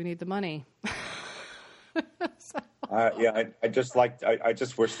now because we need the money. I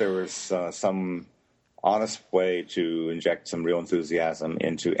just wish there was some honest way to inject some real enthusiasm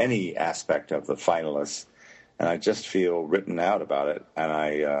into any aspect of the finalists. And I just feel written out about it.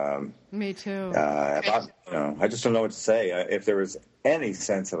 And me too. I just don't know what to say. If there was any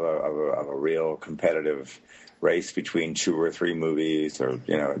sense of a real competitive race between 2 or 3 movies, or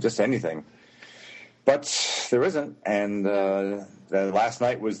just anything, but there isn't. And last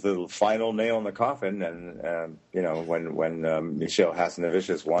night was the final nail in the coffin. And when Michelle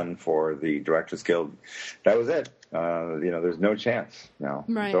Hassanovicius won for the Directors Guild, that was it. There's no chance now.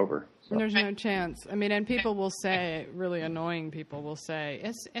 Right. It's over. So. There's no chance. I mean, and people will say, really annoying people will say,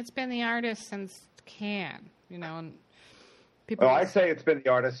 it's been the artist since Cannes, and people. Well, I say it's been the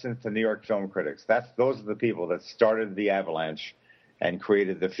artist since the New York Film Critics. Those are the people that started the avalanche and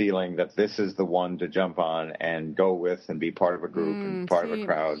created the feeling that this is the one to jump on and go with and be part of a group and part of a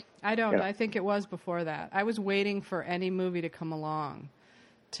crowd. I don't. I think it was before that. I was waiting for any movie to come along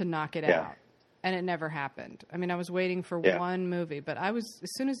to knock it out. And it never happened. I mean, I was waiting for one movie, but as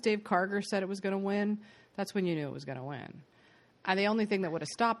soon as Dave Karger said it was going to win, that's when you knew it was going to win. And the only thing that would have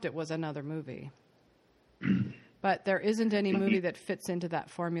stopped it was another movie. But there isn't any movie that fits into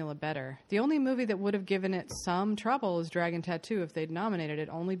that formula better. The only movie that would have given it some trouble is Dragon Tattoo if they'd nominated it,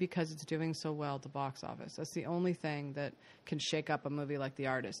 only because it's doing so well at the box office. That's the only thing that can shake up a movie like The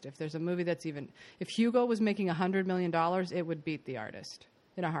Artist. If there's a movie if Hugo was making $100 million, it would beat The Artist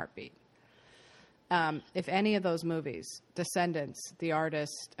in a heartbeat. If any of those movies, Descendants, The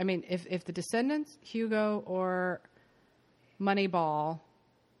Artist, I mean, if The Descendants, Hugo, or Moneyball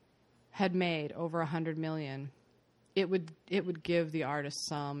had made over $100 million, it would give The Artist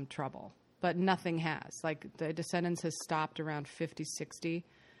some trouble. But nothing has. Like, The Descendants has stopped around 50, 60.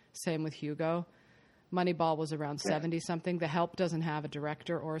 Same with Hugo. Moneyball was around 70-something. The Help doesn't have a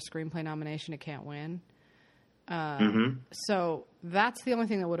director or a screenplay nomination. It can't win. So that's the only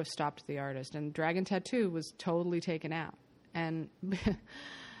thing that would have stopped The Artist. And Dragon Tattoo was totally taken out. And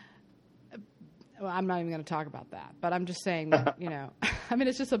well, I'm not even going to talk about that. But I'm just saying that, I mean,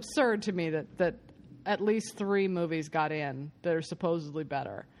 it's just absurd to me that at least 3 movies got in that are supposedly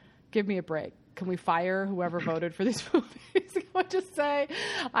better. Give me a break. Can we fire whoever voted for these movies? Can I just say,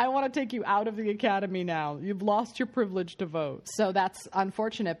 I want to take you out of the Academy now. You've lost your privilege to vote. So that's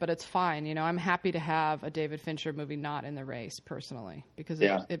unfortunate, but it's fine. I'm happy to have a David Fincher movie not in the race, personally, because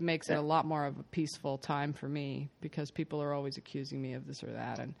it makes it a lot more of a peaceful time for me, because people are always accusing me of this or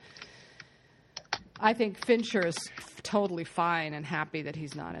that. And I think Fincher is totally fine and happy that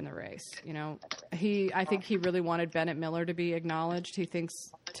he's not in the race. I think he really wanted Bennett Miller to be acknowledged. He thinks,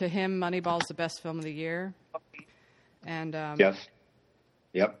 to him, Moneyball's the best film of the year. And yes.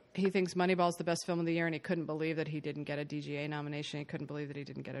 Yep. He thinks Moneyball's the best film of the year, and he couldn't believe that he didn't get a DGA nomination. He couldn't believe that he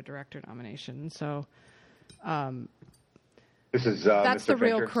didn't get a director nomination. So this is that's Mr. the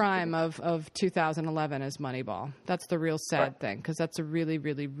real Fincher. crime of 2011 is Moneyball. That's the real sad thing, because that's a really,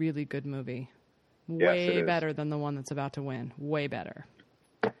 really, really good movie. Way better than the one that's about to win. Way better.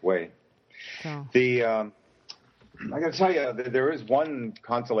 Way. So. I got to tell you, there is one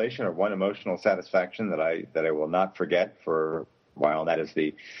consolation or one emotional satisfaction that I will not forget for a while, and that is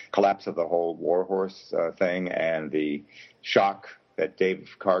the collapse of the whole Warhorse thing and the shock that Dave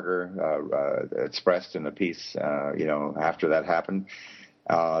Karger expressed in the piece, after that happened.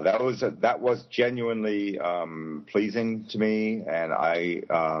 That was genuinely pleasing to me, and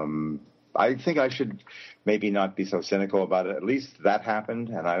I think I should maybe not be so cynical about it. At least that happened,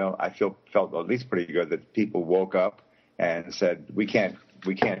 and I felt at least pretty good that people woke up and said we can't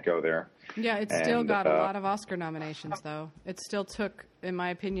go there. Yeah, it still got a lot of Oscar nominations, though. It still took, in my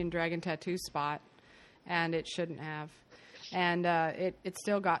opinion, Dragon Tattoo's spot, and it shouldn't have. And it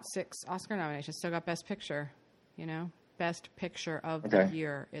still got 6 Oscar nominations. Still got Best Picture. Best Picture of the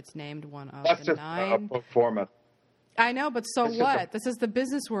year. It's named one of That's the just 9. A performance. I know, but so what? This is the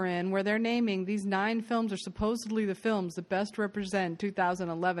business we're in, where they're naming these 9 films are supposedly the films that best represent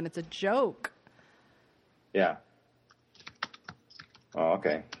 2011. It's a joke. Yeah. Oh,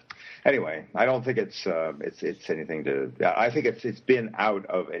 okay. Anyway, I don't think it's anything to. I think it's been out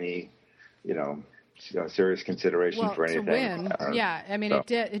of any, serious consideration for anything. To win, yeah. I mean,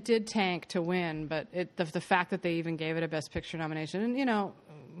 it did tank to win, but the fact that they even gave it a Best Picture nomination,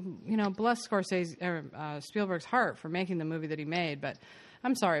 and bless Scorsese or Spielberg's heart for making the movie that he made, but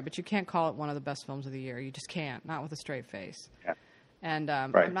I'm sorry, but you can't call it one of the best films of the year. You just can't, not with a straight face. Yeah. And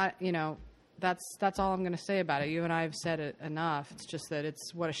right. I'm not, that's all I'm going to say about it. You and I have said it enough. It's just that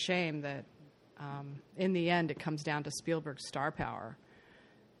it's what a shame that in the end, it comes down to Spielberg's star power.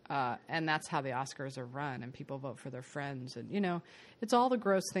 And that's how the Oscars are run, and people vote for their friends. And, it's all the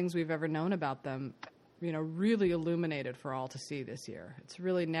gross things we've ever known about them, really illuminated for all to see this year. It's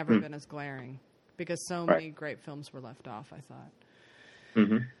really never been as glaring because so many great films were left off, I thought.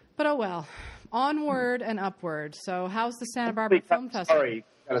 Mm-hmm. But oh well. Onward and upward. So how's the Santa Barbara Film Festival? Sorry,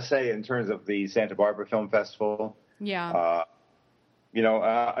 I got to say, in terms of the Santa Barbara Film Festival, yeah. I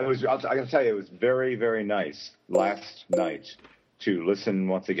got to tell you, it was very, very nice last night to listen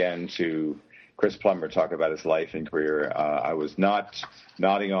once again to Chris Plummer talk about his life and career. I was not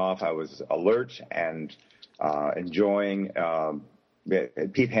nodding off. I was alert and enjoying.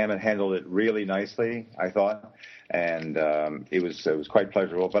 Pete Hammond handled it really nicely, I thought, and it was quite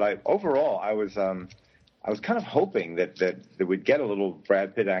pleasurable. But overall, I was kind of hoping that we'd get a little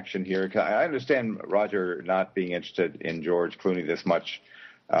Brad Pitt action here. I understand Roger not being interested in George Clooney this much.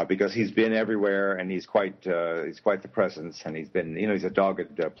 Because he's been everywhere and he's quite the presence, and he's been, he's a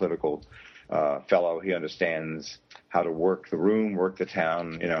dogged political fellow. He understands how to work the room, work the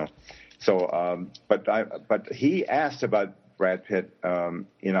town, So, but he asked about Brad Pitt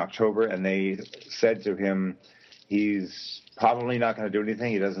in October, and they said to him he's probably not going to do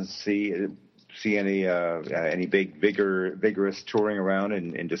anything. He doesn't see any big vigorous touring around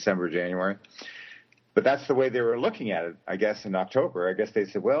in December, January. But that's the way they were looking at it, I guess, in October. I guess they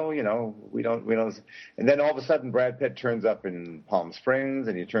said, well, we don't. And then all of a sudden, Brad Pitt turns up in Palm Springs,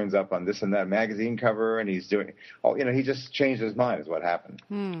 and he turns up on this and that magazine cover, and he's doing, he just changed his mind is what happened.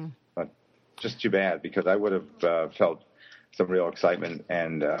 But just too bad, because I would have felt some real excitement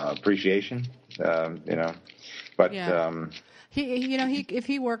and appreciation, But yeah. He if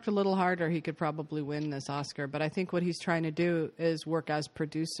he worked a little harder, he could probably win this Oscar. But I think what he's trying to do is work as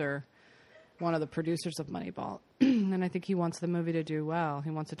producer. One of the producers of Moneyball, and I think he wants the movie to do well. He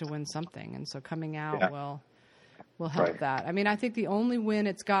wants it to win something, and so coming out will help that. I mean, I think the only win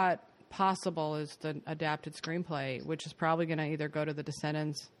it's got possible is the adapted screenplay, which is probably going to either go to The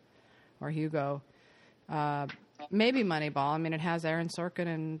Descendants or Hugo. Maybe Moneyball. I mean, it has Aaron Sorkin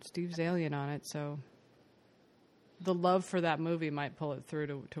and Steve Zalian on it, so the love for that movie might pull it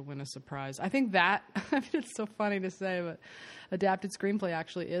through to win a surprise. I think that, it's so funny to say, but adapted screenplay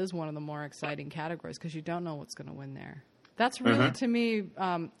actually is one of the more exciting categories because you don't know what's going to win there. That's really, to me,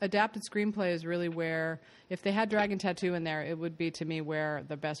 adapted screenplay is really where, if they had Dragon Tattoo in there, it would be, to me, where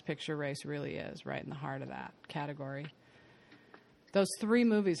the Best Picture race really is, right in the heart of that category. Those three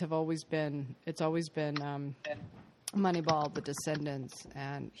movies have always been, Moneyball, The Descendants,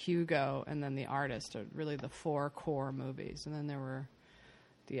 and Hugo, and then The Artist are really the four core movies. And then there were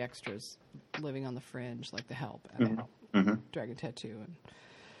the extras living on the fringe, like The Help and Dragon Tattoo.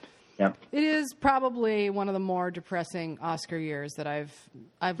 And it is probably one of the more depressing Oscar years that I've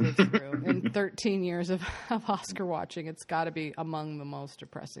lived through. In 13 years of Oscar watching, it's got to be among the most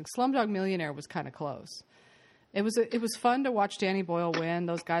depressing. Slumdog Millionaire was kind of close. It was fun to watch Danny Boyle win.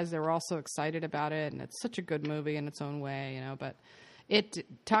 Those guys, they were all so excited about it, and it's such a good movie in its own way, But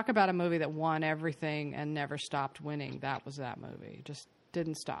talk about a movie that won everything and never stopped winning. That was that movie. It just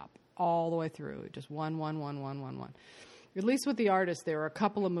didn't stop all the way through. It just won. At least with The Artist, there were a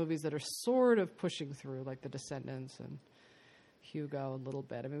couple of movies that are sort of pushing through, like The Descendants and Hugo a little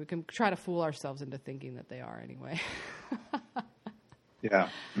bit. I mean, we can try to fool ourselves into thinking that they are anyway. Yeah.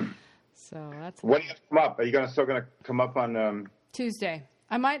 So that's when do you come up? Are you still going to come up on Tuesday?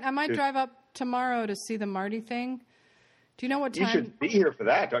 I might drive up tomorrow to see the Marty thing. Do you know what time? You should be here for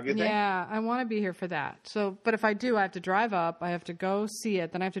that, don't you think? Yeah, I want to be here for that. So, but if I do, I have to drive up. I have to go see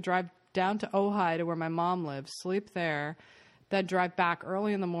it. Then I have to drive down to Ojai, to where my mom lives, sleep there, then drive back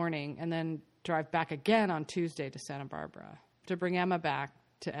early in the morning, and then drive back again on Tuesday to Santa Barbara to bring Emma back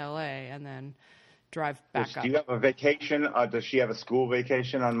to L.A. and then drive back up. Do you have a vacation? Does she have a school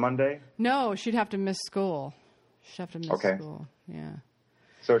vacation on Monday? No, she'd have to miss school. She'd have to miss school. Yeah.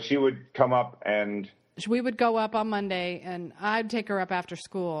 So she would come up and... We would go up on Monday, and I'd take her up after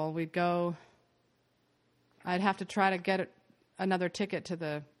school. We'd go... I'd have to try to get another ticket to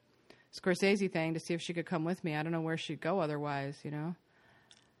the Scorsese thing to see if she could come with me. I don't know where she'd go otherwise,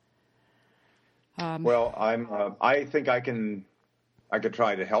 Well, I think I could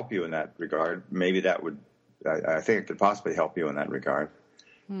try to help you in that regard. Maybe that would, I think it could possibly help you in that regard.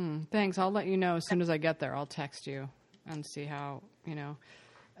 Thanks. I'll let you know as soon as I get there. I'll text you and see how,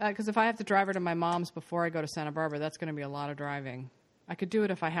 because if I have to drive her to my mom's before I go to Santa Barbara, that's going to be a lot of driving. I could do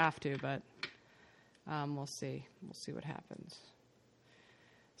it if I have to, but we'll see. We'll see what happens.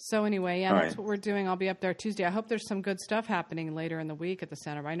 So anyway, that's what we're doing. I'll be up there Tuesday. I hope there's some good stuff happening later in the week at the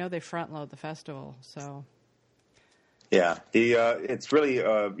Santa Barbara. I know they front load the festival, so... Yeah, it's really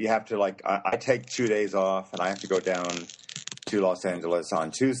you have to I take 2 days off, and I have to go down to Los Angeles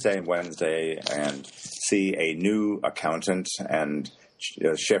on Tuesday and Wednesday and see a new accountant and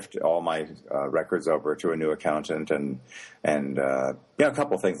shift all my records over to a new accountant and a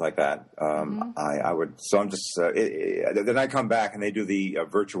couple of things like that. I would, so I'm just then I come back and they do the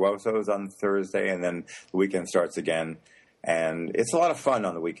virtuosos on Thursday, and then the weekend starts again, and it's a lot of fun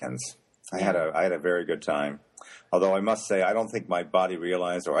on the weekends. I had a very good time. Although I must say, I don't think my body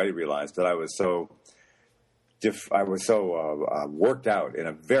realized, or I realized, that I was so worked out in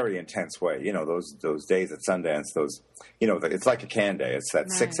a very intense way. You know, those days at Sundance, it's like a can day. It's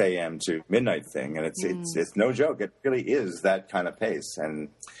that 6 a.m. to midnight thing, and it's no joke. It really is that kind of pace, and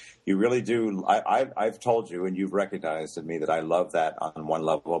you really do. I've told you, and you've recognized in me that I love that on one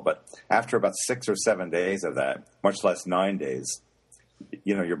level. But after about 6 or 7 days of that, much less 9 days,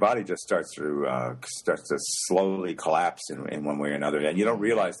 you know, your body just starts to slowly collapse in one way or another, and you don't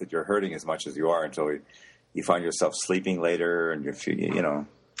realize that you're hurting as much as you are until you find yourself sleeping later, and Right.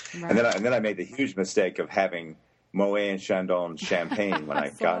 And then I made the huge mistake of having Moet and Chandon champagne when I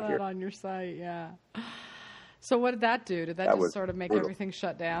got here. On your site, yeah. So what did that do? Did that just sort of make everything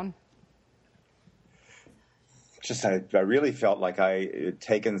shut down? Just I really felt like I had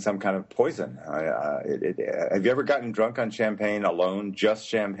taken some kind of poison. Have you ever gotten drunk on champagne alone, just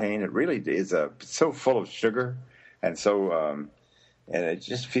champagne? It really is so full of sugar, and so and it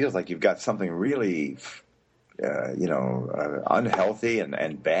just feels like you've got something really, unhealthy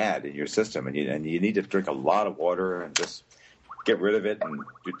and bad in your system, and you need to drink a lot of water and just get rid of it and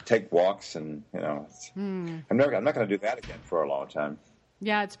take walks, and I'm not going to do that again for a long time.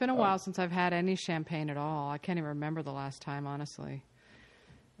 Yeah, it's been a while since I've had any champagne at all. I can't even remember the last time, honestly.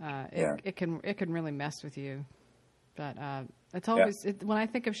 It can really mess with you. But it's always when I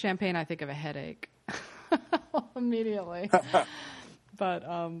think of champagne, I think of a headache immediately. But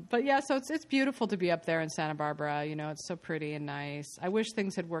yeah, so it's beautiful to be up there in Santa Barbara. You know, it's so pretty and nice. I wish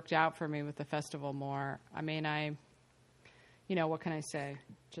things had worked out for me with the festival more. I mean, what can I say?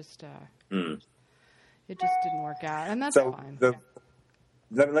 Just it just didn't work out, and that's fine.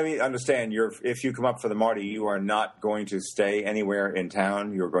 Let me understand. If you come up for the Mardi, you are not going to stay anywhere in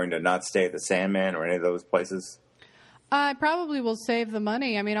town. You're going to not stay at the Sandman or any of those places. I probably will save the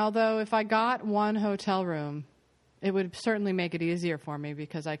money. I mean, although if I got one hotel room, it would certainly make it easier for me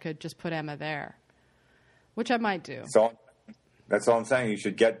because I could just put Emma there, which I might do. So that's all I'm saying. You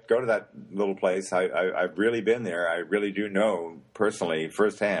should go to that little place. I've really been there. I really do know personally,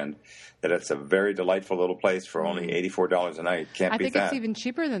 firsthand, that it's a very delightful little place for only $84 a night. Can't beat that. I think it's even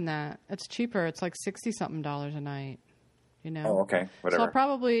cheaper than that. It's cheaper. It's like $60-something a night. You know. Oh, okay. Whatever. So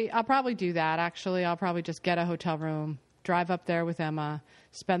I'll probably do that. Actually, I'll probably just get a hotel room, drive up there with Emma,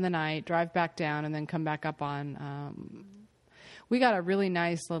 spend the night, drive back down, and then come back up on. We got a really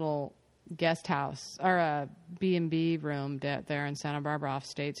nice little guest house or a B&B room there in Santa Barbara off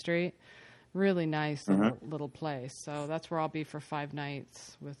State Street. Really nice little place. So that's where I'll be for 5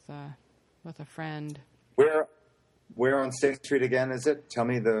 nights with a friend. Where on State Street again is it? Tell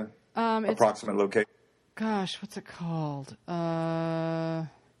me the approximate location. Gosh, what's it called? The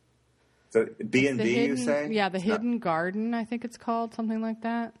B&B, you say? Yeah, the Hidden Garden, I think it's called, something like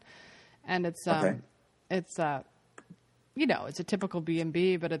that. And it's it's a typical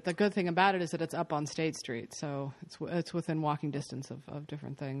B&B, but the good thing about it is that it's up on State Street, so it's within walking distance of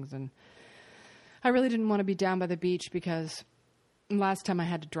different things. And I really didn't want to be down by the beach because last time I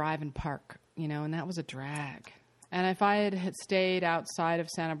had to drive and park, and that was a drag. And if I had stayed outside of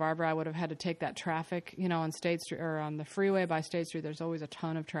Santa Barbara, I would have had to take that traffic, on State Street or on the freeway by State Street. There's always a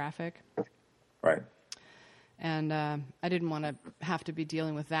ton of traffic. Right. And I didn't want to have to be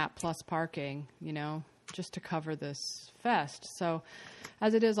dealing with that plus parking, just to cover this fest. So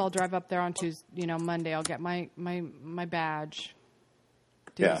as it is, I'll drive up there on Monday. I'll get my badge,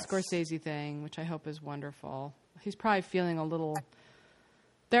 do the Scorsese thing, which I hope is wonderful. He's probably feeling a little...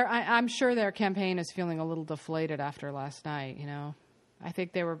 I'm sure their campaign is feeling a little deflated after last night, I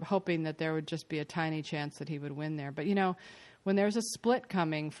think they were hoping that there would just be a tiny chance that he would win there. But, when there's a split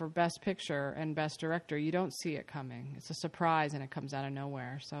coming for Best Picture and Best Director, you don't see it coming. It's a surprise, and it comes out of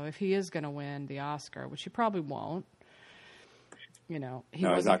nowhere. So if he is going to win the Oscar, which he probably won't, he's not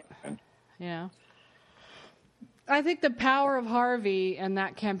going to. I think the power of Harvey and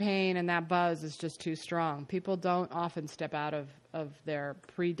that campaign and that buzz is just too strong. People don't often step out of their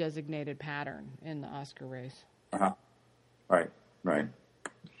pre-designated pattern in the Oscar race. Right.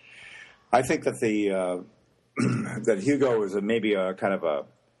 I think that that Hugo is maybe a kind of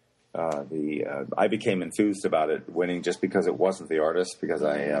I became enthused about it winning just because it wasn't the artist, because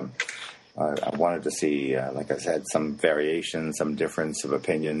I wanted to see, like I said, some variation, some difference of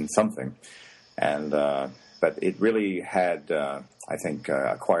opinion, something. And but it really had, I think,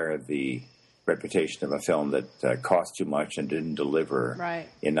 acquired the reputation of a film that cost too much and didn't deliver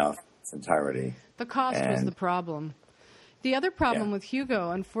enough in its entirety. The cost was the problem. The other problem with Hugo,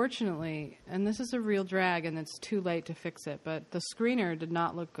 unfortunately, and this is a real drag and it's too late to fix it, but the screener did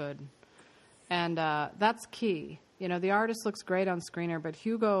not look good. And that's key. You know, the artist looks great on screener, but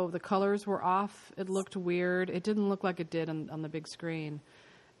Hugo, the colors were off. It looked weird. It didn't look like it did on the big screen.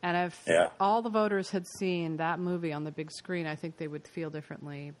 And if all the voters had seen that movie on the big screen, I think they would feel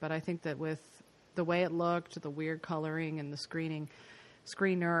differently. But I think that with the way it looked, the weird coloring and the screener,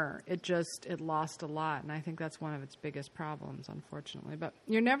 it lost a lot. And I think that's one of its biggest problems, unfortunately. But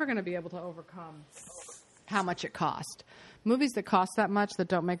you're never going to be able to overcome how much it cost. Movies that cost that much, that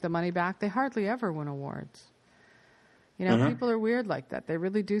don't make the money back, they hardly ever win awards. You know, people are weird like that. They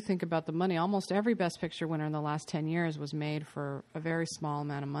really do think about the money. Almost every Best Picture winner in the last 10 years was made for a very small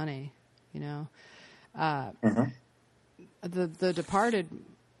amount of money, you know. The Departed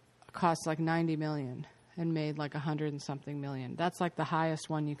cost like $90 million and made like 100 and something million. That's like the highest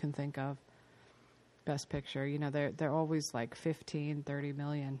one you can think of, Best Picture. You know, they're always like 15, 30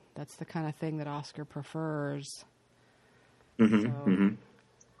 million. That's the kind of thing that Oscar prefers. Yeah.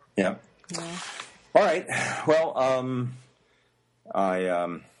 Yeah. All right. Well, I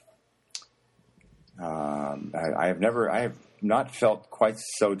have not felt quite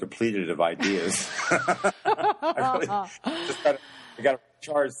so depleted of ideas. I got to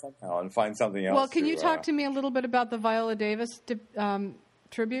charge somehow and find something else. Well, can you talk to me a little bit about the Viola Davis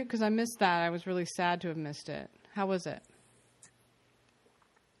tribute? Because I missed that. I was really sad to have missed it. How was it?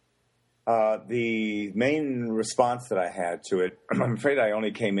 The main response that I had to it, I'm afraid I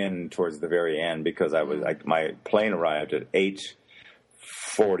only came in towards the very end because my plane arrived at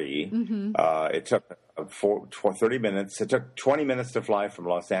 8:40. It took 30 minutes. It took 20 minutes to fly from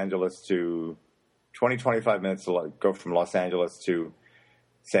Los Angeles to 25 minutes to go from Los Angeles to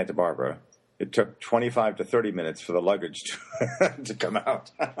Santa Barbara. It took 25 to 30 minutes for the luggage to come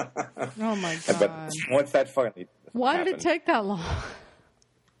out. Oh my God! But once that finally why happened, did it take that long?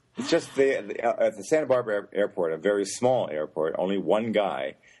 It's just at the Santa Barbara airport, a very small airport, only one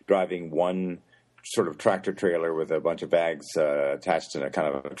guy driving one sort of tractor trailer with a bunch of bags attached in a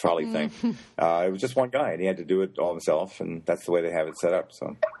kind of a trolley thing. It was just one guy, and he had to do it all himself, and that's the way they have it set up.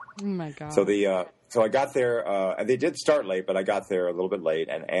 So, oh my God! So so I got there, and they did start late, but I got there a little bit late,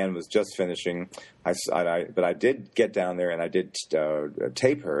 and Anne was just finishing. But I did get down there, and I did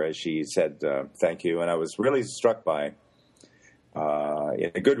tape her as she said thank you, and I was really struck by.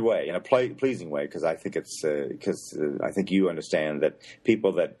 In a good way, in a pleasing way, because I think I think you understand that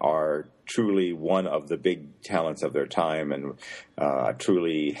people that are truly one of the big talents of their time and a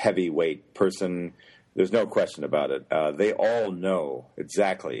truly heavyweight person, there's no question about it. They all know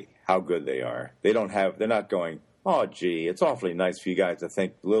exactly how good they are. They're not going, oh, gee, it's awfully nice for you guys to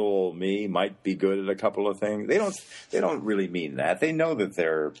think little old me might be good at a couple of things. They don't really mean that. They know that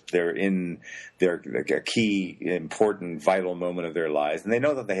they're in their key, important, vital moment of their lives, and they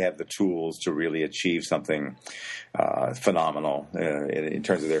know that they have the tools to really achieve something phenomenal in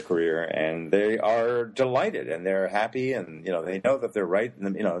terms of their career, and they are delighted and they're happy, and they know that they're right.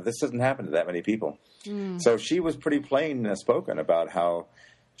 And this doesn't happen to that many people. So she was pretty plain spoken about how.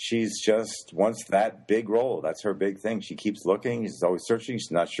 She's just wants that big role. That's her big thing. She keeps looking. She's always searching.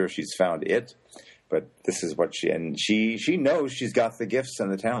 She's not sure she's found it, but this is what she knows she's got the gifts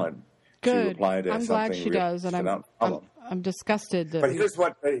and the talent. Good. To apply to I'm glad she does, and I'm disgusted that. But here's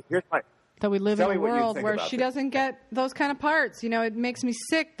that we live in a world where she doesn't get those kind of parts. It makes me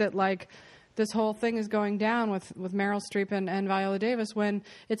sick that this whole thing is going down with Meryl Streep and Viola Davis when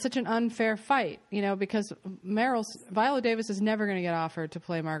it's such an unfair fight, because Viola Davis is never going to get offered to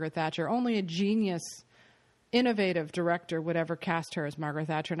play Margaret Thatcher. Only a genius, innovative director would ever cast her as Margaret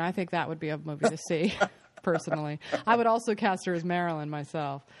Thatcher, and I think that would be a movie to see, personally. I would also cast her as Marilyn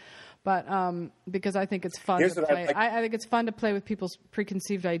myself. But because I think it's fun to play. I think it's fun to play with people's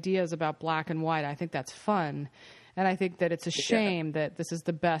preconceived ideas about black and white. I think that's fun. And I think that it's a shame that this is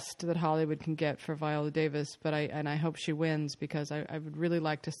the best that Hollywood can get for Viola Davis. But I hope she wins because I would really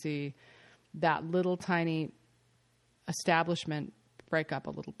like to see that little tiny establishment break up a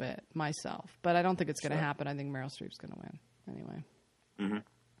little bit myself. But I don't think it's going to happen. I think Meryl Streep's going to win anyway. Mm-hmm.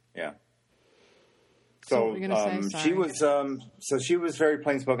 Yeah. So she was very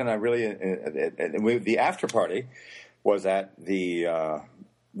plain spoken. I really the after party was at the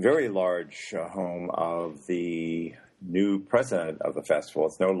very large home of the new president of the festival.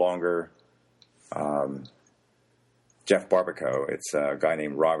 It's no longer Jeff Barbaco. It's a guy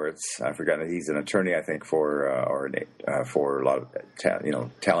named Roberts. I forgot. He's an attorney, I think, for a lot of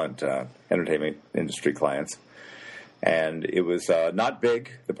talent entertainment industry clients. And it was not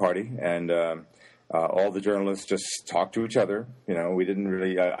big, the party, and all the journalists just talked to each other. We didn't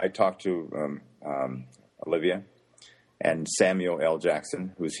really. I talked to Olivia and Samuel L.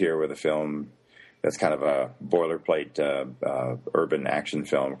 Jackson, who's here with a film that's kind of a boilerplate urban action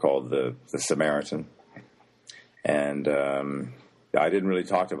film called The Samaritan. And I didn't really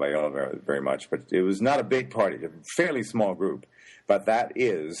talk to Viola very much, but it was not a big party, a fairly small group. But that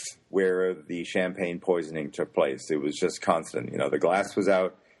is where the champagne poisoning took place. It was just constant. The glass was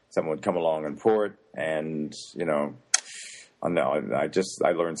out, someone would come along and pour it, and, I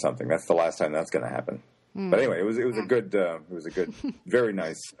learned something. That's the last time that's going to happen. But anyway, it was a good, very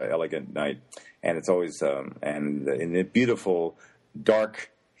nice, elegant night. And it's always, and in the beautiful, dark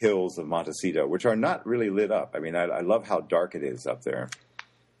hills of Montecito, which are not really lit up. I mean, I love how dark it is up there.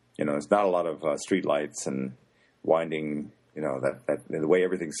 It's not a lot of street lights and winding, that the way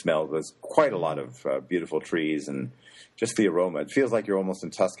everything smells. There's quite a lot of beautiful trees and just the aroma. It feels like you're almost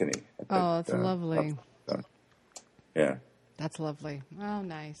in Tuscany. Oh, that's lovely. Yeah. That's lovely. Oh,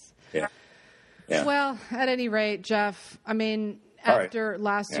 nice. Yeah. Yeah. Well, at any rate, Jeff, I mean, after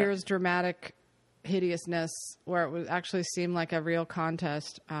last year's dramatic hideousness, where it actually seemed like a real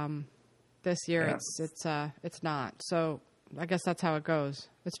contest, this year it's not. So I guess that's how it goes.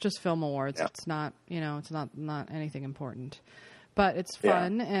 It's just film awards. Yeah. It's not, it's not anything important. But it's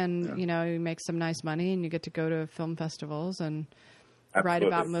fun, and you make some nice money, and you get to go to film festivals and write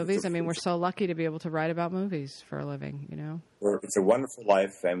about movies. I mean, we're so lucky to be able to write about movies for a living, It's a wonderful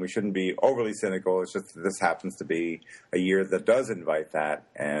life, and we shouldn't be overly cynical. It's just this happens to be a year that does invite that,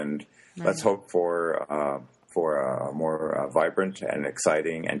 and let's hope for a more vibrant and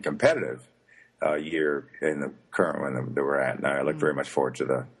exciting and competitive year in the current one that we're at. And I look very much forward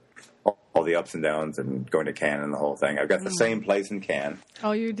to all the ups and downs and going to Cannes and the whole thing. I've got the same place in Cannes.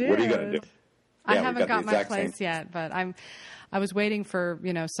 Oh, you did? What are you going to do? I haven't got my place yet, but I was waiting for,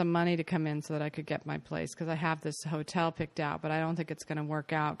 some money to come in so that I could get my place, because I have this hotel picked out, but I don't think it's going to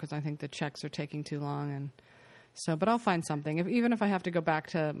work out because I think the checks are taking too long. And so, but I'll find something. Even if I have to go back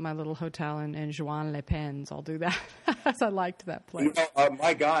to my little hotel in Juan-les-Pins, I'll do that. I liked that place.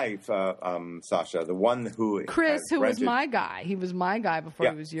 My guy, Sasha, the one who Chris, who was my guy. He was my guy before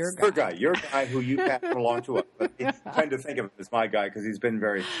he was your guy. Your guy who you passed along to us. But I tend to think of him as my guy because he's been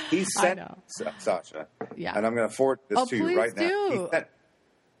he sent Sasha. Yeah. And I'm going to forward this to you right do. now.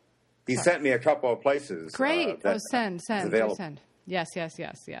 He sent me a couple of places. Great. Send. Yes,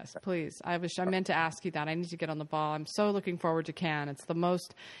 please. I meant to ask you that. I need to get on the ball. I'm so looking forward to Cannes. It's the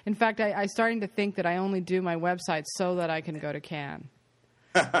most... In fact, I'm starting to think that I only do my website so that I can go to Cannes.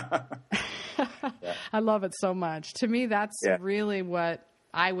 I love it so much. To me, that's really what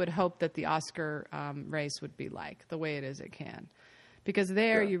I would hope that the Oscar race would be like, the way it is at Cannes. Because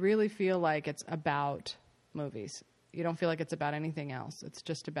there, you really feel like it's about movies. You don't feel like it's about anything else. It's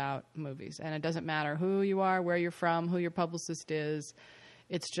just about movies. And it doesn't matter who you are, where you're from, who your publicist is.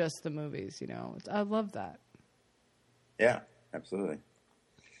 It's just the movies, I love that. Yeah, absolutely.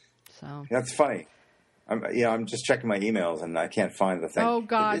 So that's funny. I'm just checking my emails, and I can't find the thing. Oh,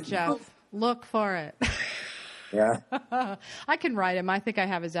 God, Jeff. Look for it. Yeah? I can write him. I think I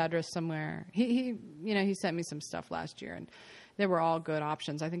have his address somewhere. He sent me some stuff last year, and they were all good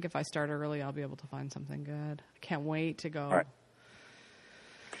options. I think if I start early, I'll be able to find something good. I can't wait to go. All right.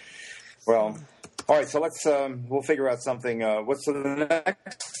 Well, all right. So let's we'll figure out something. The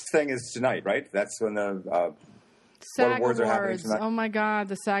next thing is tonight, right? That's when the SAG awards are happening tonight. Oh my God,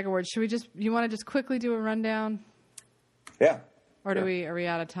 the SAG Awards. You want to just quickly do a rundown? Yeah. Or are we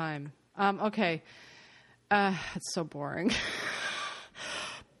out of time? Okay. It's so boring.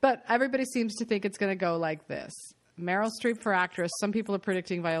 But everybody seems to think it's going to go like this. Meryl Streep for actress. Some people are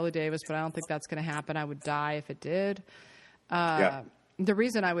predicting Viola Davis, but I don't think that's going to happen. I would die if it did. The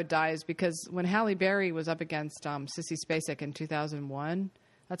reason I would die is because when Halle Berry was up against Sissy Spacek in 2001,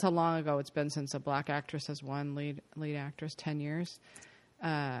 that's how long ago it's been since a black actress has won lead actress, 10 years.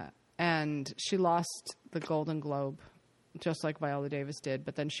 And she lost the Golden Globe, just like Viola Davis did,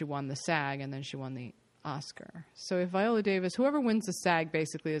 but then she won the SAG, and then she won the Oscar. So if Viola Davis, whoever wins the SAG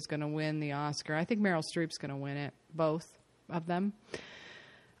basically is going to win the Oscar. I think Meryl Streep's going to win it, both of them.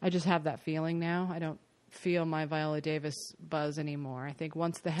 I just have that feeling now. I don't feel my Viola Davis buzz anymore. I think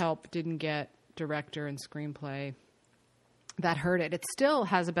once The Help didn't get director and screenplay, that hurt it. It still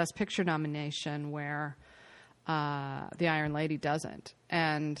has a Best Picture nomination where The Iron Lady doesn't.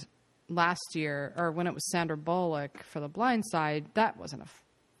 And last year, or when it was Sandra Bullock for The Blind Side, that wasn't a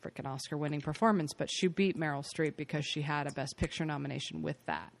freaking Oscar-winning performance, but she beat Meryl Streep because she had a Best Picture nomination with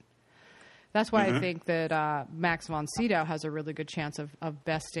that. That's why I think that Max von Sydow has a really good chance of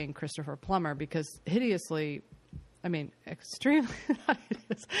besting Christopher Plummer, because extremely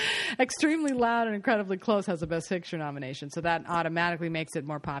Loud and Incredibly Close has a Best Picture nomination, so that automatically makes it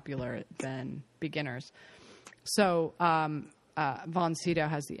more popular than Beginners. So von Sydow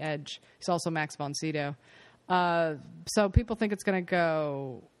has the edge. He's also Max von Sydow. So people think it's going to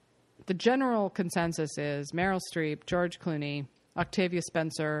go... The general consensus is Meryl Streep, George Clooney, Octavia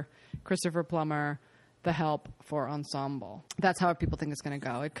Spencer, Christopher Plummer, The Help for ensemble. That's how people think it's going to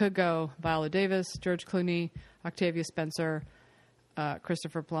go. It could go Viola Davis, George Clooney, Octavia Spencer,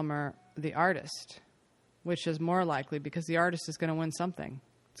 Christopher Plummer, The Artist, which is more likely because The Artist is going to win something.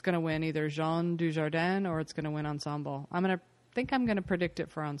 It's going to win either Jean Dujardin or it's going to win ensemble. I'm going to predict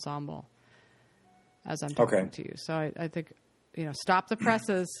it for ensemble as I'm talking to you. So I think, stop the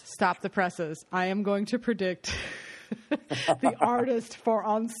presses. I am going to predict The Artist for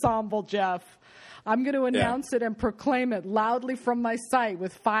ensemble, Jeff. I'm going to announce it and proclaim it loudly from my site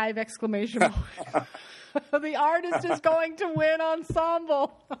with 5 exclamation points. The Artist is going to win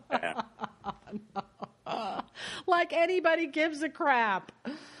ensemble. No. Like anybody gives a crap.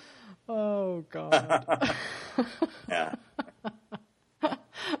 Oh, God. Yeah.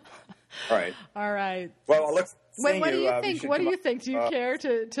 All right. Well, let's see. What do you think? What do you think? Do you care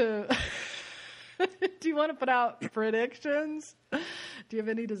to do you want to put out predictions? Do you have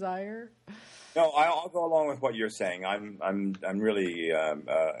any desire? No, I'll go along with what you're saying. I'm really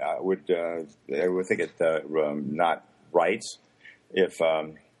I would think it not right if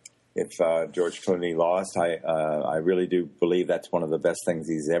George Clooney lost. I really do believe that's one of the best things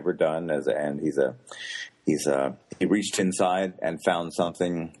he's ever done, and he reached inside and found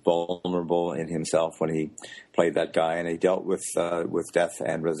something vulnerable in himself when he played that guy, and he dealt with death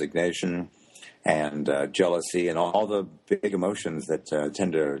and resignation and jealousy and all the big emotions that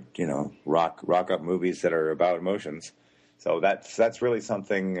tend to rock up movies that are about emotions. So that's really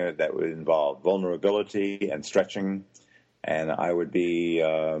something that would involve vulnerability and stretching, and I would be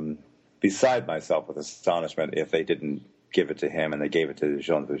beside myself with astonishment if they didn't give it to him and they gave it to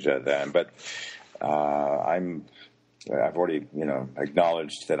Jean Dujardin. But I've already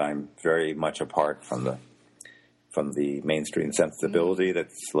acknowledged that I'm very much apart from the mainstream sensibility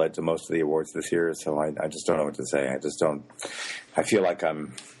that's led to most of the awards this year. So I just don't know what to say. I feel like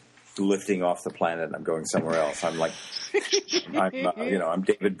I'm lifting off the planet and I'm going somewhere else. I'm like, I'm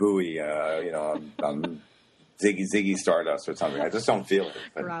David Bowie, I'm Ziggy Stardust or something. I just don't feel it.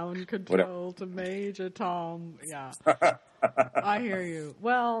 Ground control to Major Tom. Yeah. I hear you.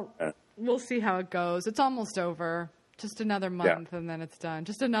 Well, we'll see how it goes. It's almost over. Just another month and then it's done.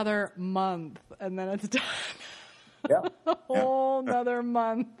 Just another month and then it's done. Yeah. A whole another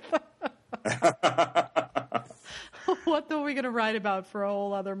month. What are we going to write about for a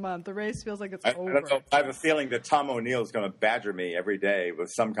whole other month? The race feels like it's over. I don't know. I have a feeling that Tom O'Neill is going to badger me every day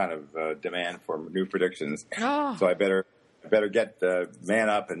with some kind of demand for new predictions. Oh. So I better get man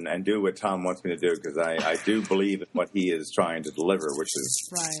up and do what Tom wants me to do, because I do believe in what he is trying to deliver, which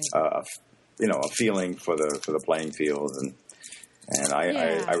is a feeling for the playing field, and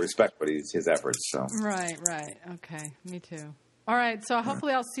I respect his efforts. So right, okay, me too. All right, so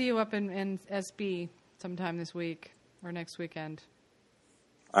hopefully I'll see you up in SB sometime this week or next weekend.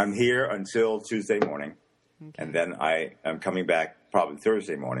 I'm here until Tuesday morning, and then I am coming back probably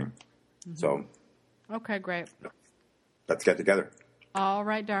Thursday morning. Mm-hmm. So okay, great. Let's get together. All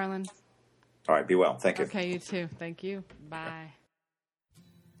right, darling. All right, be well. Thank you. Okay, you too. Thank you. Bye.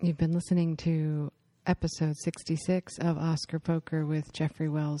 You've been listening to episode 66 of Oscar Poker with Jeffrey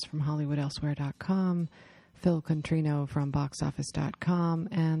Wells from HollywoodElsewhere.com, Phil Contrino from BoxOffice.com,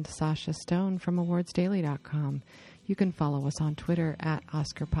 and Sasha Stone from AwardsDaily.com. You can follow us on Twitter at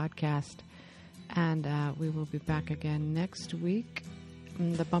Oscar Podcast, and we will be back again next week.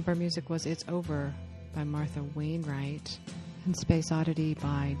 The bumper music was It's Over by Martha Wainwright and Space Oddity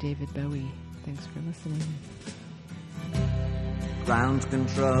by David Bowie. Thanks for listening. Ground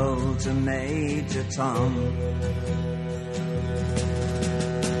control to Major Tom.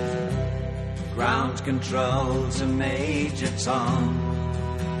 Ground control to Major Tom.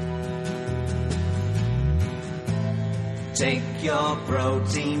 Take your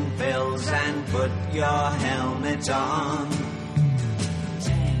protein pills and put your helmet on.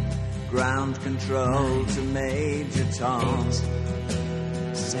 Ground control to Major Tom.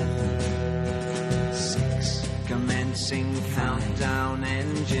 8, 7, 6. Commencing countdown,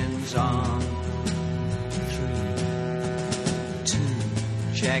 engines on. 3, 2.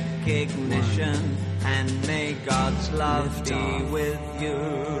 Check ignition and may God's love be with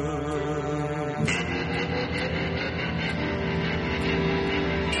you.